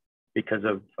rapid because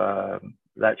of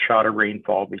that shot of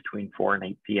rainfall between 4 and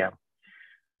 8 p.m.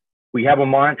 We have a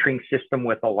monitoring system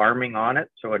with alarming on it,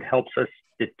 so it helps us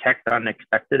detect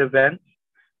unexpected events.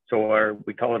 So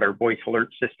we call it our voice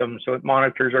alert system. So it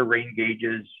monitors our rain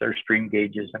gauges, our stream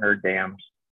gauges, and our dams.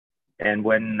 And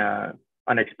when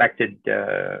unexpected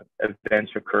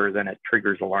events occur, then it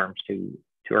triggers alarms to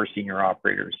our senior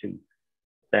operators who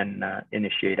then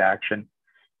initiate action.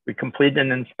 We completed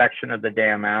an inspection of the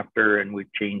dam after, and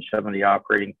we've changed some of the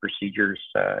operating procedures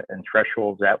and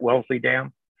thresholds at Wellesley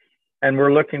Dam. And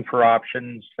we're looking for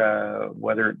options,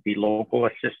 whether it be local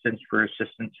assistance for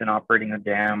assistance in operating a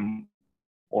dam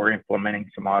or implementing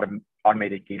some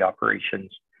automated gate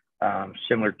operations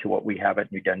similar to what we have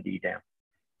at New Dundee Dam.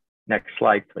 Next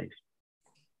slide, please.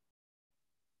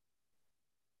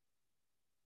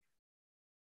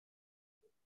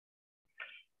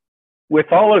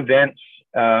 With all events,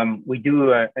 we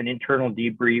do an internal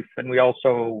debrief, and we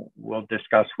also will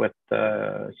discuss with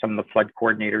some of the flood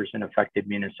coordinators in affected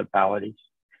municipalities.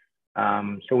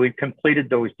 So we've completed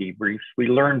those debriefs. We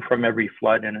learn from every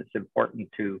flood, and it's important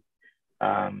to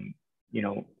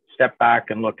step back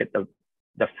and look at the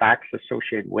facts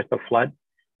associated with the flood,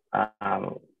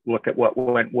 look at what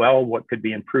went well, what could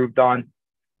be improved on,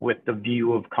 with the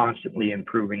view of constantly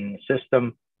improving the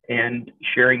system and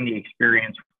sharing the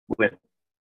experience with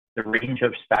the range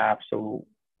of staff. So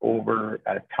over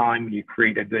time, you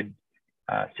create a good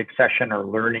succession or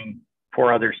learning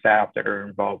for other staff that are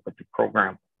involved with the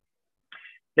program.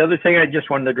 The other thing I just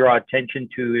wanted to draw attention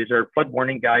to is our flood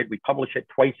warning guide. We publish it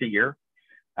twice a year.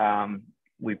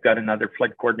 We've got another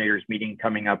flood coordinators meeting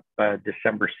coming up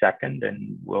December 2nd,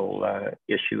 and we'll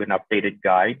issue an updated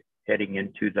guide heading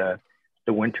into the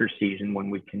winter season when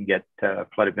we can get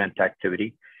flood event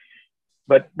activity.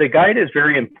 But the guide is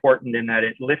very important in that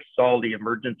it lists all the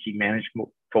emergency management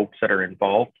folks that are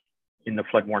involved in the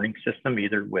flood warning system,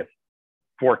 either with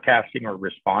forecasting or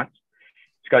response.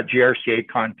 It's got GRCA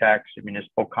contacts,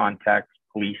 municipal contacts,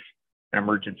 police, and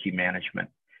emergency management.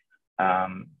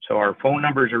 So our phone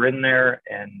numbers are in there,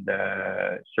 and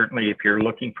certainly if you're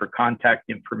looking for contact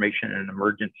information in an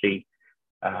emergency,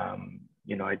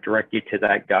 I direct you to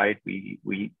that guide.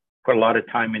 We put a lot of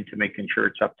time into making sure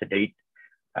it's up to date.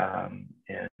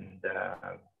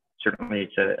 Certainly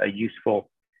it's a useful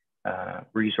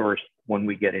resource when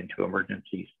we get into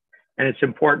emergencies. And it's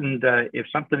important, if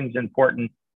something's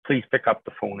important, please pick up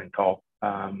the phone and call.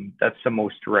 That's the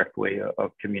most direct way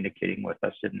of communicating with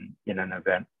us in an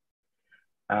event.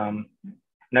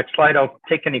 Next slide, I'll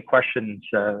take any questions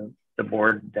the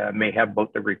board may have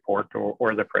about the report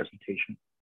or the presentation.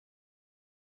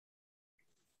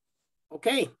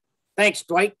 Okay, thanks,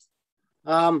 Dwight.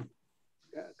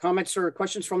 Comments or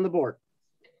questions from the board?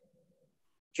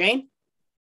 Jane?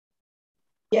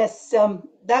 Yes,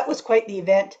 that was quite the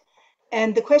event.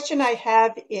 And the question I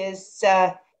have is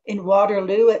in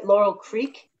Waterloo at Laurel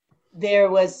Creek, there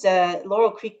was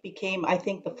Laurel Creek became, I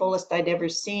think, the fullest I'd ever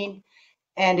seen,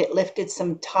 and it lifted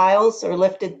some tiles or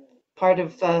lifted part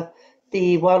of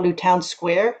the Waterloo Town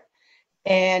Square.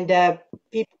 And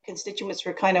people, constituents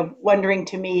were kind of wondering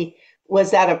to me,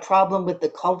 was that a problem with the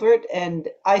culvert? And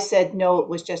I said, no, it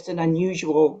was just an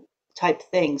unusual type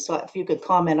thing. So if you could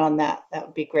comment on that, that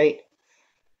would be great.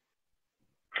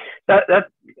 That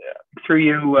through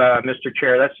you, Mr.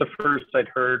 Chair, that's the first I'd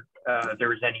heard there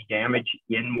was any damage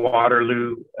in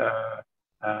Waterloo,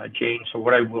 Jane. So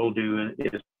what I will do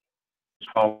is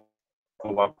follow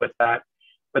up with that.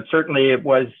 But certainly it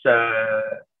was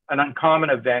an uncommon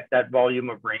event, that volume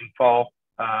of rainfall.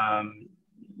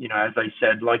 You know, as I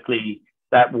said, likely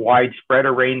that widespread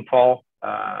of rainfall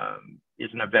is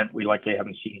an event we likely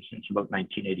haven't seen since about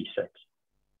 1986.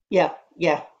 Yeah,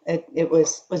 it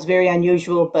was very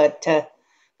unusual, but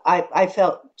I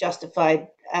felt justified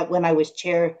when I was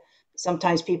chair.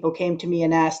 Sometimes people came to me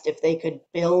and asked if they could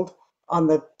build on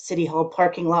the City Hall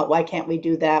parking lot. Why can't we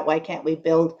do that? Why can't we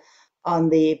build on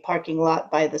the parking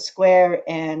lot by the square?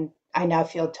 And I now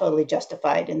feel totally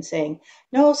justified in saying,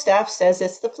 no, staff says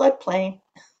it's the floodplain.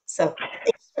 So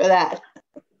thanks for that.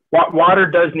 Water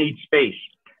does need space.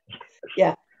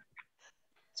 Yeah,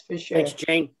 that's for sure. Thanks,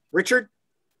 Jane. Richard?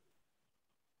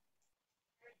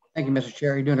 Thank you, Mr.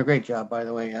 Chair. You're doing a great job, by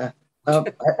the way.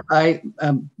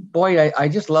 I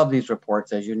just love these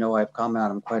reports. As you know, I've commented on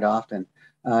them quite often.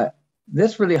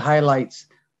 This really highlights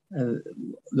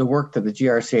the work that the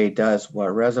GRCA does, what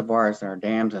reservoirs and our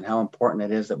dams and how important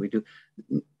it is that we do.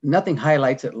 Nothing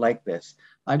highlights it like this.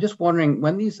 I'm just wondering,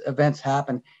 when these events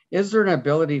happen, is there an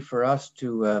ability for us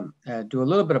to do a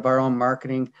little bit of our own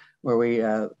marketing where we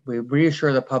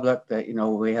reassure the public that, you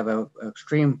know, we have an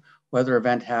extreme weather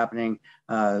event happening.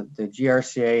 The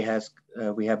GRCA has,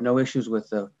 we have no issues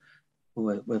with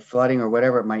flooding or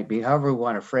whatever it might be, however we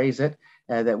want to phrase it,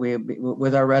 that we,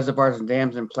 with our reservoirs and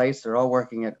dams in place, they're all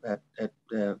working at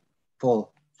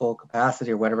full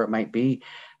capacity or whatever it might be,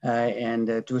 and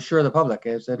to assure the public,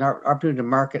 is an opportunity to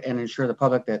market and ensure the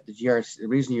public that the GRCA, the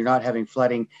reason you're not having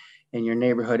flooding in your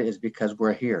neighborhood is because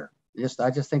we're here.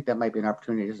 I just think that might be an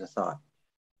opportunity, as a thought.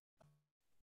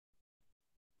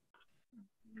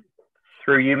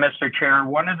 Through you, Mr. Chair,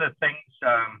 one of the things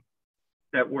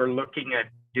that we're looking at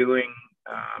doing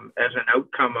as an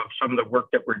outcome of some of the work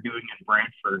that we're doing in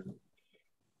Brantford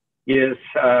is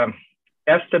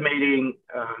estimating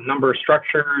number of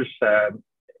structures,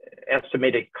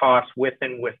 estimated costs with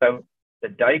and without the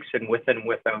dikes and with and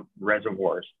without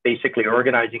reservoirs, basically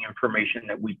organizing information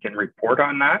that we can report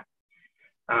on that,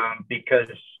 because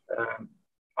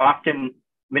often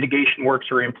mitigation works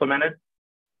are implemented,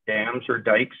 dams or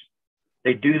dikes,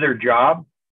 they do their job,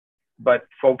 but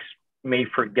folks may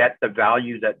forget the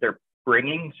value that they're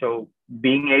bringing. So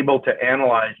being able to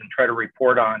analyze and try to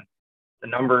report on the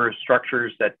number of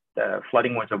structures that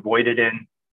flooding was avoided in,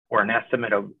 or an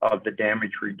estimate of the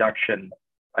damage reduction,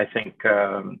 I think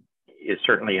is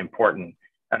certainly important.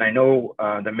 And I know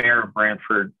the mayor of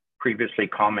Brantford previously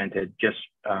commented just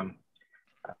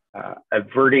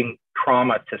averting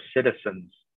trauma to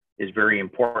citizens is very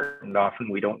important. Often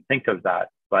we don't think of that,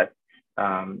 but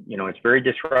you know, it's very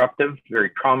disruptive, very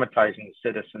traumatizing to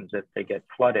citizens if they get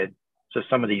flooded. So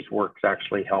some of these works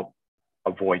actually help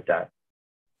avoid that.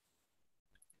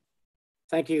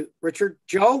 Thank you, Richard.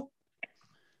 Joe?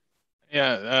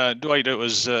 Yeah, Dwight, it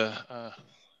was a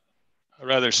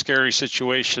rather scary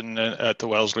situation at the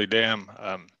Wellesley Dam.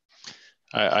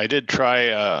 I did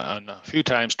try on a few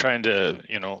times trying to,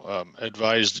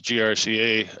 advise the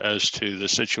GRCA as to the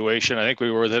situation. I think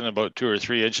we were within about 2 or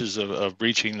 3 inches of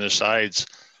breaching the sides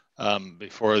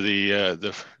before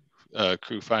the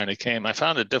crew finally came. I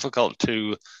found it difficult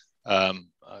to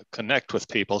connect with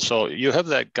people. So you have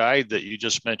that guide that you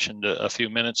just mentioned a few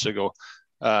minutes ago.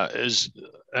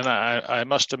 And I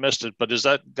must have missed it, but is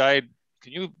that guide,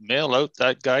 can you mail out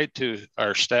that guide to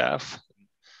our staff?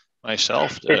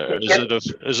 Myself,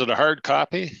 is it a hard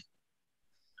copy?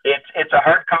 It's a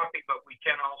hard copy, but we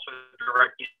can also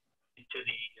direct you to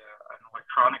an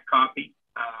electronic copy.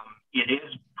 It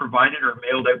is provided or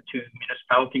mailed out to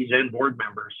municipalities and board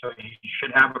members, so you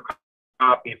should have a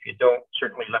copy. If you don't,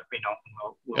 certainly let me know,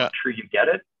 and we'll make sure you get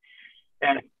it.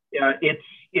 And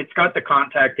it's got the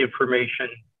contact information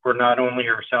for not only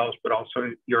ourselves but also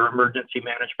your emergency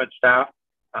management staff,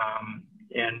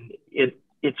 and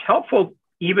it's helpful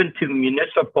even to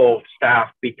municipal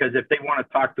staff, because if they want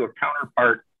to talk to a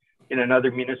counterpart in another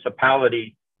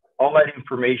municipality, all that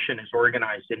information is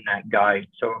organized in that guide.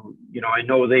 So, I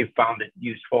know they've found it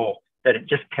useful that it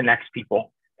just connects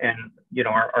people, and,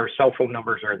 our cell phone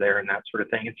numbers are there and that sort of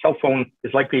thing. And cell phone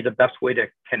is likely the best way to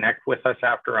connect with us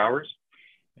after hours.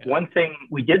 One thing,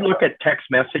 we did look at text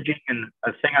messaging, and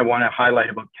a thing I want to highlight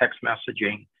about text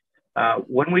messaging,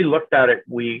 when we looked at it,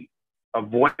 we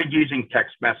avoided using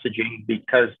text messaging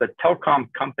because the telecom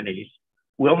companies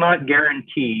will not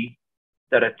guarantee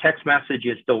that a text message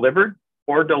is delivered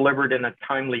or delivered in a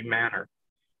timely manner.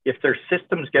 If their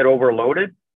systems get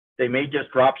overloaded, they may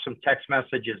just drop some text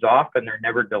messages off and they're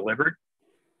never delivered,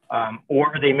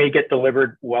 or they may get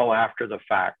delivered well after the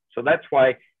fact. So that's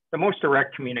why the most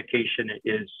direct communication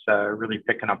is really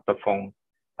picking up the phone,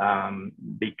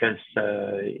 because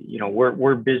you know,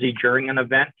 we're busy during an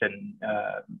event, and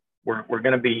we're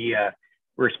going to be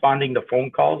responding to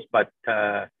phone calls, but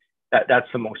that's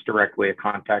the most direct way of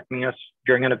contacting us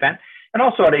during an event. And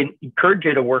also, I'd encourage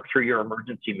you to work through your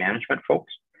emergency management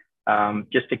folks,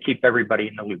 just to keep everybody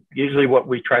in the loop. Usually what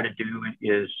we try to do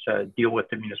is deal with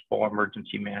the municipal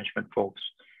emergency management folks.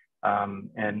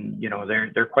 And you know,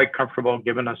 they're quite comfortable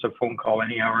giving us a phone call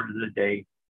any hour of the day,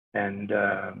 and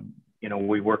you know,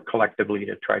 we work collectively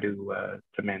to try to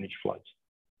manage floods.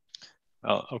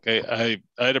 Well, okay,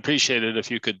 I'd appreciate it if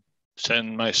you could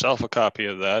send myself a copy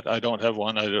of that. I don't have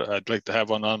one. I'd like to have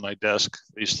one on my desk.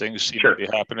 These things seem to be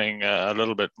happening a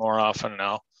little bit more often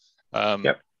now.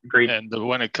 Yep, agreed. And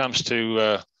when it comes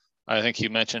to, I think you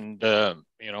mentioned,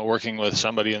 you know, working with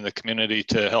somebody in the community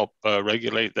to help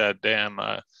regulate that dam.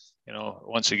 You know,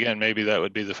 once again, maybe that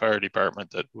would be the fire department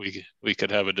that we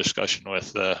could have a discussion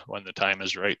with when the time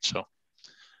is right. So,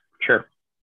 sure,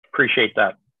 appreciate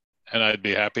that. And I'd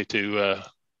be happy to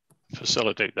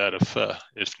facilitate that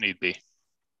if need be.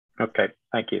 Okay,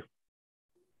 thank you.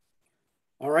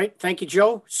 All right, thank you,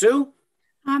 Joe. Sue?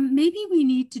 Maybe we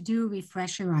need to do a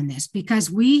refresher on this,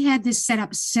 because we had this set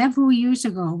up several years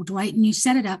ago, Dwight, and you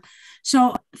set it up.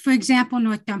 So, for example,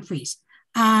 North Dumfries,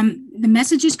 the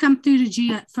messages come through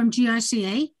from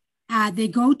GRCA. They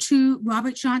go to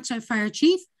Robert Shantz, our fire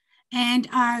chief, and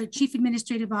our chief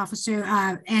administrative officer,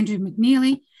 Andrew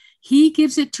McNeely. He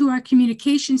gives it to our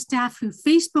communication staff, who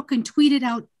Facebook and tweet it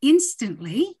out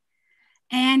instantly.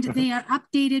 And they are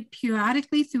updated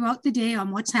periodically throughout the day on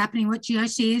what's happening, what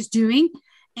GRCA is doing.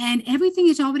 And everything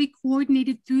is already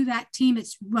coordinated through that team. It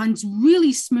runs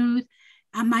really smooth.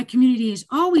 My community is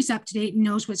always up to date and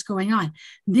knows what's going on.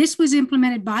 This was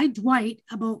implemented by Dwight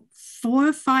about 4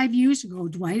 or 5 years ago,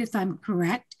 Dwight, if I'm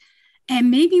correct. And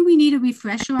maybe we need a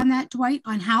refresher on that, Dwight,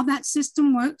 on how that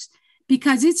system works,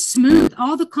 because it's smooth.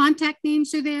 All the contact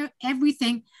names are there,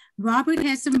 everything. Robert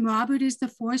has them. Robert is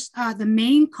the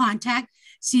main contact.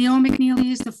 CEO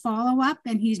McNeely is the follow-up,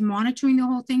 and he's monitoring the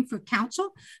whole thing for council.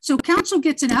 So council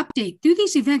gets an update. Through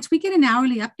these events, we get an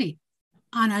hourly update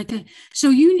on our thing. So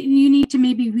you need to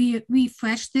maybe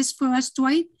refresh this for us,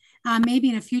 Dwight, maybe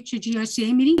in a future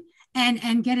GRCA meeting,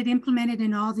 and get it implemented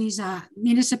in all these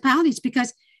municipalities,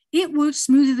 because it works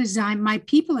smooth as design. My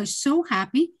people are so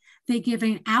happy. They give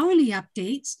an hourly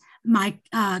updates. My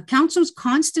council's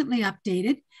constantly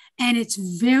updated, and it's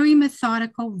very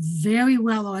methodical, very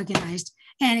well organized.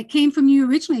 And it came from you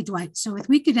originally, Dwight. So if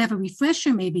we could have a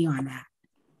refresher maybe on that.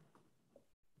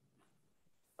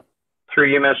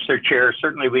 Through you, Mr. Chair,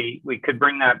 certainly we could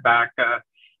bring that back.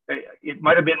 It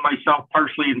might have been myself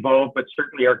partially involved, but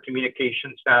certainly our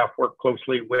communication staff work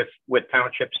closely with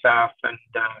township staff, and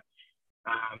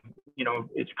you know,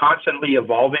 it's constantly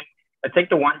evolving. I think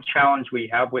the one challenge we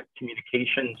have with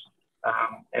communications,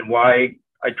 and why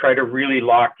I try to really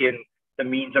lock in the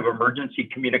means of emergency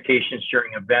communications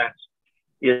during events,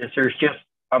 is there's just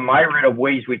a myriad of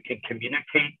ways we can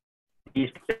communicate these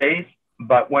days.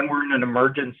 But when we're in an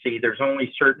emergency, there's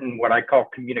only certain what I call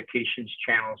communications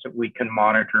channels that we can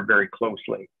monitor very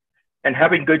closely. And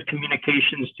having good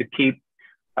communications to keep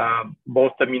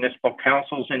both the municipal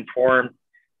councils informed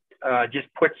just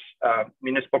puts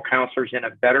municipal councilors in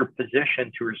a better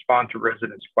position to respond to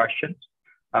residents' questions.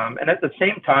 And at the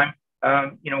same time,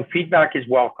 you know, feedback is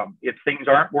welcome. If things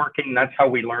aren't working, that's how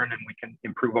we learn, and we can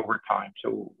improve over time.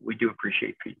 So we do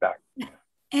appreciate feedback.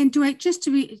 And Dwight, just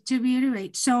to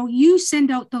reiterate, so you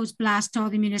send out those blasts to all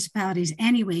the municipalities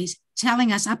anyways,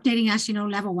 telling us, updating us, you know,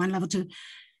 level 1, level 2.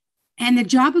 And the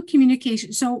job of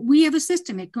communication, so we have a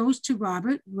system. It goes to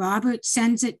Robert. Robert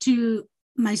sends it to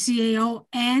my CAO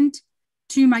and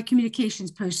to my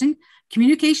communications person.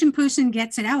 Communication person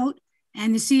gets it out,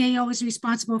 and the CAO is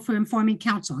responsible for informing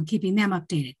council and keeping them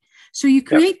updated. So you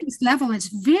create this level, and it's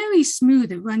very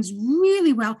smooth. It runs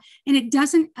really well, and it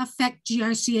doesn't affect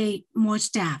GRCA more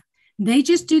staff. They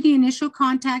just do the initial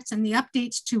contacts and the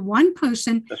updates to one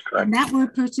person. That's correct. And that one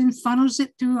person funnels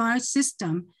it through our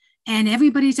system, and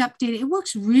everybody's updated. It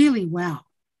works really well.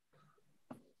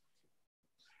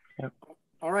 Yep.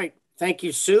 All right. Thank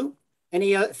you, Sue.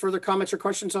 Any further comments or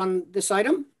questions on this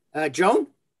item? Joan?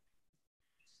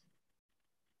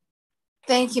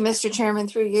 Thank you, Mr. Chairman,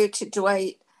 through you to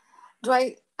Dwight.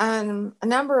 Dwight, a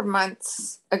number of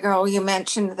months ago, you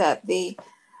mentioned that the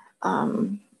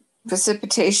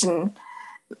precipitation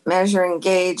measuring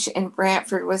gauge in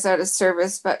Brantford was out of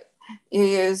service, but you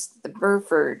used the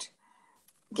Burford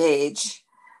gauge.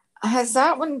 Has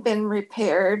that one been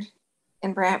repaired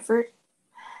in Brantford?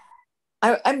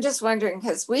 I'm just wondering,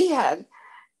 because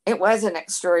it was an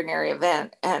extraordinary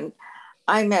event, and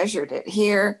I measured it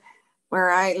here where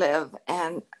I live,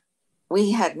 and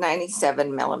we had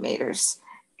 97 millimeters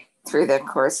through the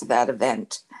course of that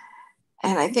event.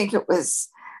 And I think it was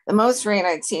the most rain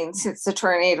I'd seen since the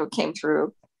tornado came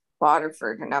through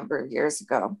Waterford a number of years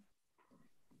ago.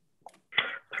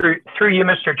 Through you,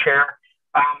 Mr. Chair,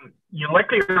 you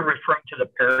likely are referring to the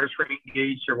Paris rain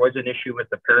gauge. There was an issue with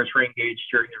the Paris rain gauge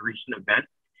during the recent event,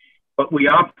 but we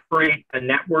operate a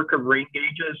network of rain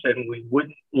gauges, and we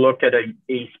wouldn't look at a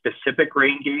specific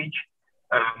rain gauge.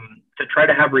 To try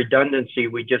to have redundancy,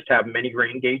 we just have many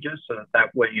rain gauges, so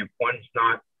that way if one's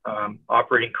not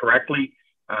operating correctly,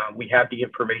 we have the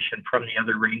information from the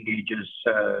other rain gauges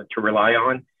to rely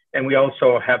on. And we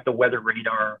also have the weather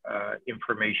radar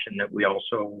information that we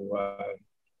also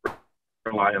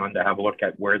rely on to have a look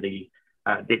at where the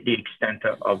extent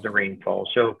of the rainfall.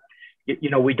 So, you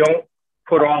know, we don't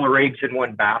put all our eggs in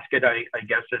one basket, I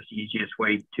guess is the easiest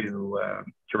way to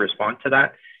respond to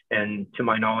that. And to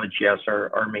my knowledge, yes,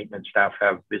 our maintenance staff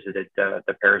have visited the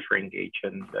Paris rain gauge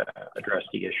and addressed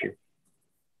the issue.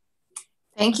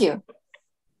 Thank you.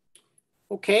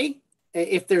 Okay,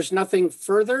 if there's nothing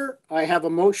further, I have a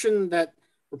motion that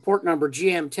report number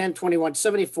GM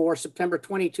 10-2174, September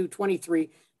 22, 23,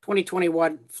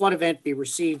 2021 flood event be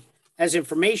received as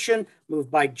information.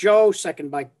 Moved by Joe, second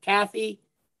by Kathy.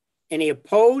 Any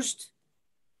opposed?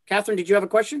 Catherine, did you have a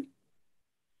question?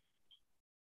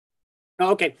 No,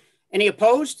 okay. Any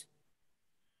opposed?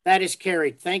 That is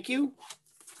carried. Thank you.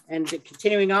 And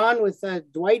continuing on with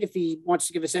Dwight, if he wants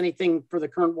to give us anything for the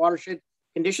current watershed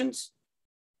conditions.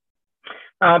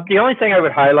 The only thing I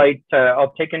would highlight,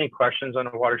 I'll take any questions on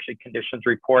the watershed conditions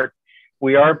report.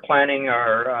 We are planning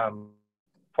our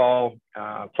fall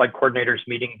flood coordinators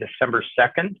meeting December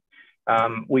 2nd.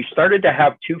 We started to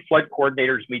have 2 flood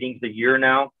coordinators meetings a year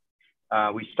now.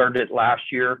 We started last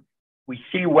year. We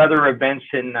see weather events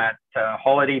in that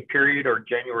holiday period or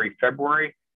January,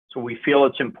 February. So we feel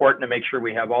it's important to make sure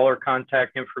we have all our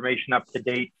contact information up to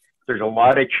date. There's a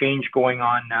lot of change going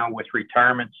on now with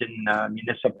retirements in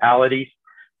municipalities.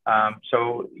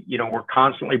 So, you know, we're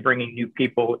constantly bringing new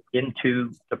people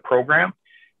into the program.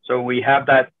 So we have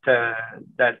that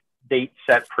date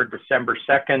set for December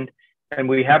 2nd. And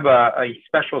we have a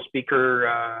special speaker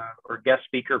or guest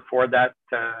speaker for that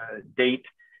date.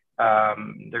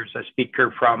 There's a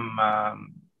speaker from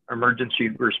emergency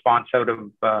response out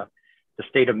of the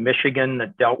state of Michigan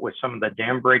that dealt with some of the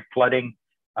dam break flooding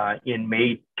in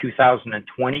May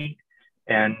 2020.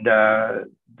 And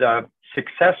the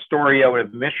success story out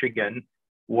of Michigan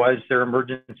was their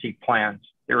emergency plans.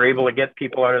 They were able to get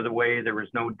people out of the way. There was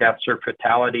no deaths or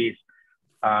fatalities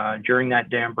during that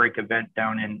dam break event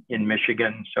down in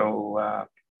Michigan. So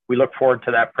we look forward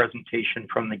to that presentation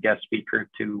from the guest speaker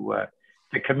to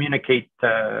communicate,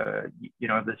 you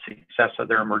know, the success of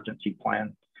their emergency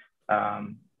plan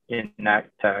in that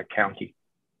county.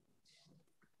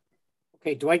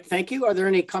 Okay, Dwight, thank you. Are there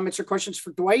any comments or questions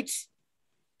for Dwight?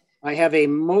 I have a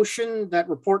motion that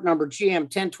report number GM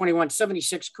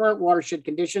 10-2176, current watershed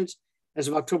conditions as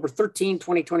of October 13,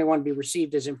 2021 be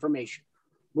received as information.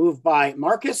 Moved by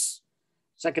Marcus,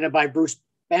 seconded by Bruce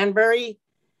Banbury.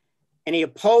 Any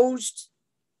opposed?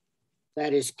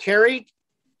 That is carried.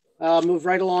 Move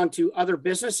right along to other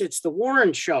business. It's the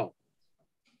Warren Show.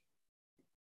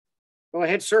 Go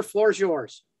ahead, sir. Floor is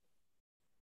yours.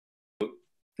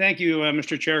 Thank you,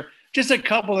 Mr. Chair. Just a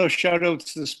couple of shout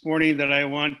outs this morning that I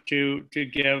want to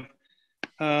give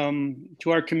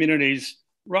to our communities.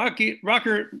 Rogers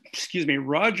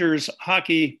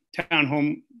Hockey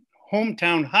Town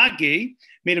Hometown Hockey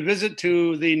made a visit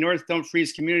to the North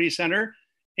Dumfries Community Center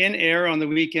in Ayr on the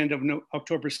weekend of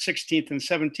October 16th and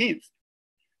 17th.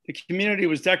 The community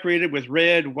was decorated with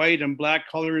red, white, and black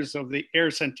colors of the Ayr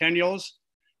Centennials,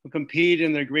 who compete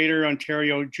in the Greater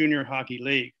Ontario Junior Hockey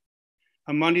League.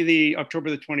 On Monday, October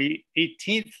the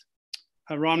 18th,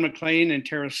 Ron McLean and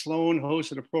Tara Sloan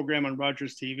hosted a program on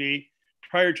Rogers TV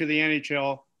prior to the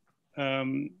NHL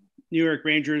New York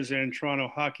Rangers and Toronto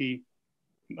Hockey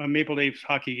Maple Leafs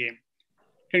hockey game.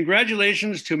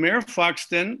 Congratulations to Mayor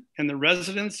Foxton and the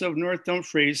residents of North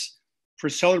Dumfries for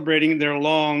celebrating their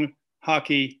long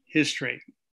hockey history.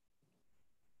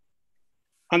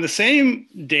 On the same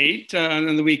date,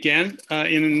 on the weekend,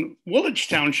 in Woolwich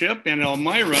Township in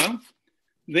Elmira,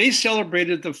 they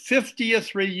celebrated the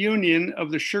 50th reunion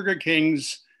of the Sugar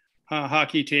Kings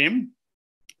hockey team.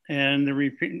 And the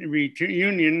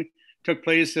reunion took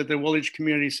place at the Woolwich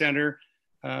Community Center.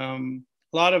 A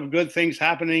lot of good things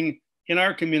happening in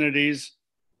our communities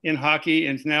in hockey.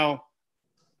 And now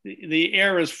the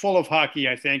air is full of hockey,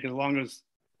 I think, as long as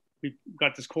we've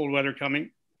got this cold weather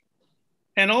coming.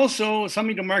 And also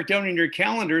something to mark down in your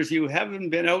calendars, you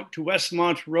haven't been out to West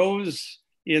Montrose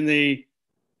in the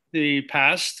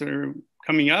past or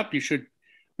coming up, you should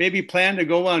maybe plan to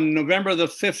go on November the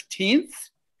 15th,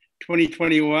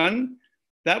 2021.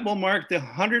 That will mark the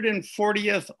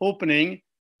 140th opening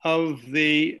of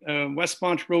the West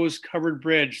Montrose covered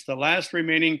bridge, the last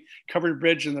remaining covered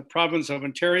bridge in the province of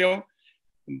Ontario.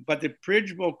 But the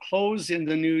bridge will close in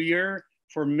the new year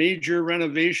for major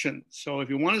renovation. So if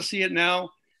you want to see it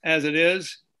now as it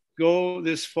is, go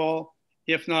this fall.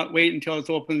 If not, wait until it's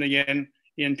opened again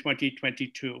in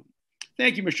 2022.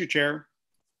 Thank you, Mr. Chair.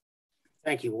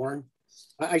 Thank you, Warren.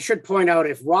 I should point out,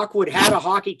 if Rockwood had a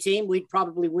hockey team, we'd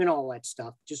probably win all that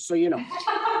stuff, just so you know.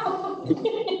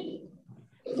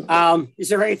 Is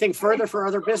there anything further for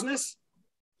other business?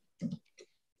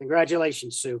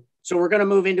 Congratulations, Sue. So we're going to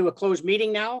move into a closed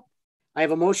meeting now. I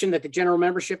have a motion that the general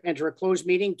membership enter a closed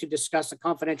meeting to discuss a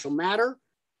confidential matter.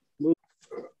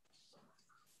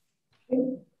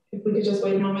 If we could just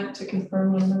wait a moment to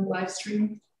confirm when the live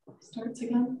stream starts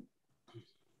again.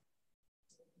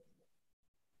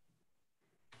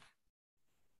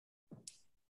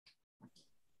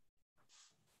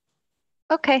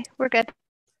 Okay, we're good.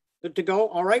 Good to go.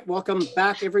 All right, welcome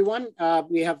back, everyone.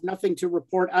 We have nothing to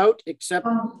report out except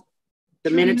the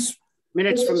minutes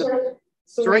from the.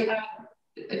 Sorry.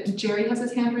 Jerry has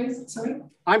his hand raised. Sorry.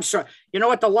 I'm sorry. You know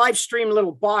what? The live stream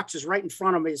little box is right in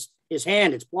front of his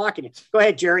hand. It's blocking it. Go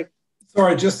ahead, Jerry.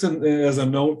 Sorry, just as a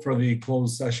note for the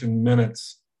closed session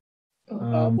minutes.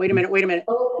 Wait a minute.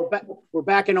 We're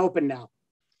back and open now.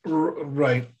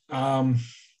 Right. Perhaps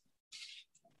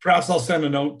I'll send a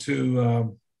note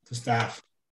to staff.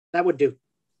 That would do.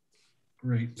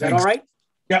 Great. Is that all right?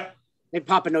 Yep. Maybe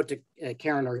pop a note to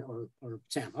Karen or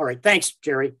Sam. All right. Thanks,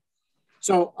 Jerry.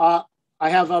 So I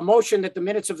have a motion that the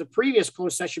minutes of the previous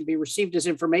closed session be received as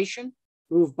information.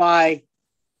 Moved by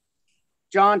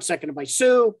John, seconded by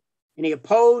Sue. Any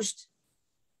opposed?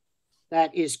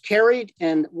 That is carried.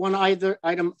 And one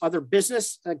other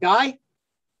business, Guy?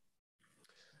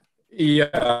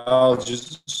 Yeah,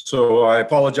 so I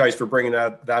apologize for bringing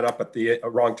that up at the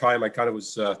wrong time. I kind of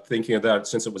was thinking of that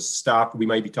since it was staff. We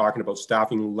might be talking about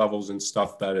staffing levels and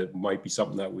stuff, that it might be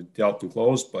something that was dealt and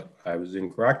closed, but I was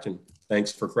incorrect, and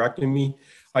thanks for correcting me.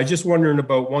 I just wondering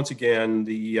about, once again,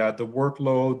 the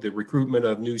workload, the recruitment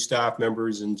of new staff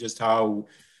members, and just how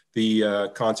the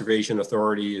Conservation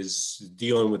Authority is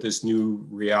dealing with this new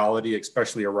reality,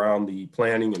 especially around the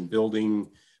planning and building.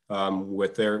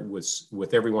 With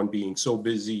everyone being so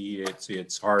busy,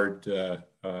 it's hard.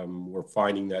 We're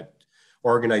finding that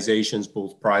organizations,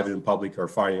 both private and public, are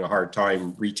finding a hard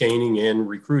time retaining and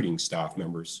recruiting staff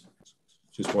members.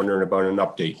 Just wondering about an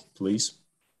update, please.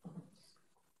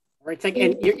 All right, thank you.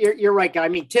 And you're right, Guy. I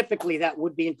mean, typically that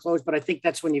would be enclosed, but I think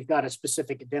that's when you've got a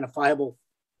specific identifiable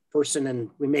person, and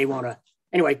we may want to.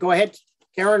 Anyway, go ahead,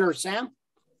 Karen or Sam.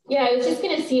 Yeah, I was just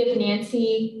going to see if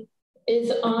Nancy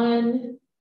is on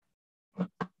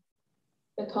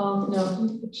the call.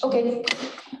 No. Okay.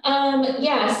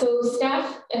 Yeah, so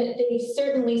staff, they've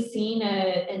certainly seen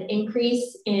an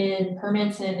increase in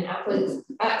permits and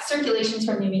circulations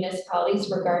from the municipalities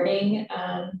regarding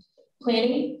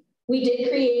planning. We did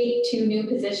create 2 new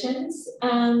positions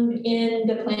in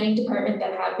the planning department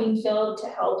that have been filled to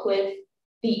help with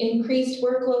the increased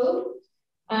workload.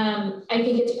 I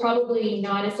think it's probably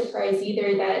not a surprise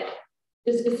either that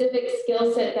the specific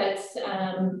skill set that's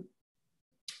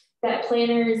that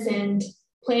planners and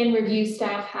plan review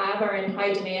staff have are in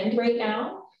high demand right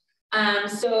now.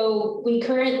 So we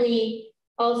currently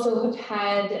also have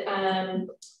had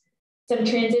some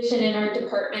transition in our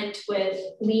department with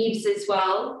leaves as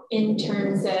well, in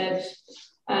terms of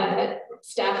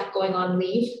staff going on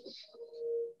leave.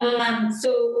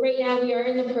 So right now we are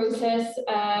in the process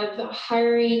of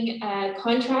hiring a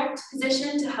contract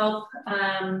position to help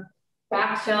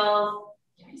backfill,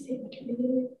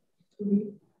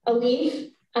 a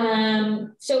leave.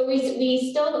 So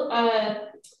we still are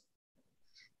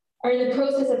in the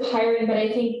process of hiring, but I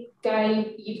think,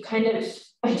 Guy, you've kind of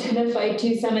identified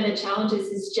too some of the challenges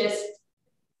is just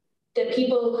the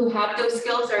people who have those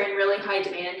skills are in really high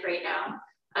demand right now.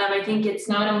 I think it's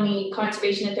not only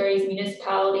conservation authorities,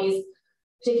 municipalities,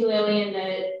 particularly in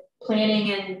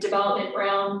planning and development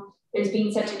realm, there's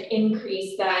been such an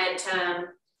increase that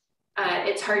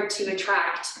it's hard to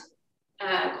attract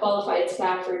qualified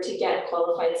staff or to get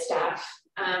qualified staff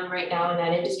right now in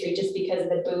that industry, just because of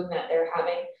the boom that they're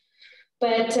having.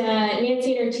 But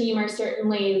Nancy and her team are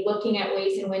certainly looking at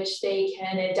ways in which they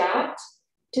can adapt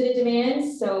to the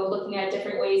demands. So looking at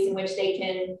different ways in which they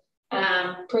can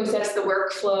process the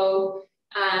workflow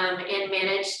and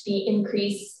manage the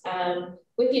increase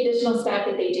with the additional staff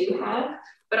that they do have,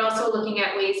 but also looking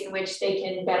at ways in which they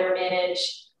can better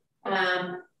manage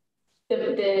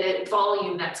the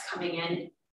volume that's coming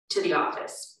in to the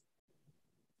office.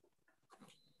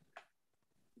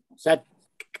 Does that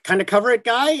kind of cover it,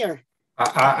 Guy? Or?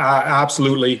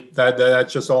 Absolutely.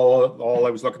 That's just all I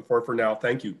was looking for now.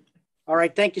 Thank you. All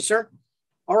right. Thank you, sir.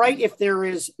 All right. If there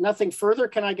is nothing further,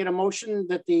 can I get a motion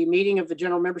that the meeting of the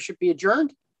general membership be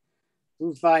adjourned?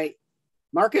 Moved by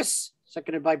Marcus,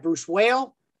 seconded by Bruce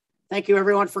Whale. Thank you,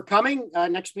 everyone, for coming.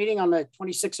 Next meeting on the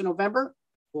 26th of November.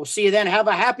 We'll see you then. Have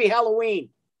a happy Halloween.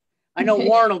 I know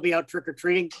Warren will be out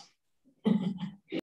trick-or-treating.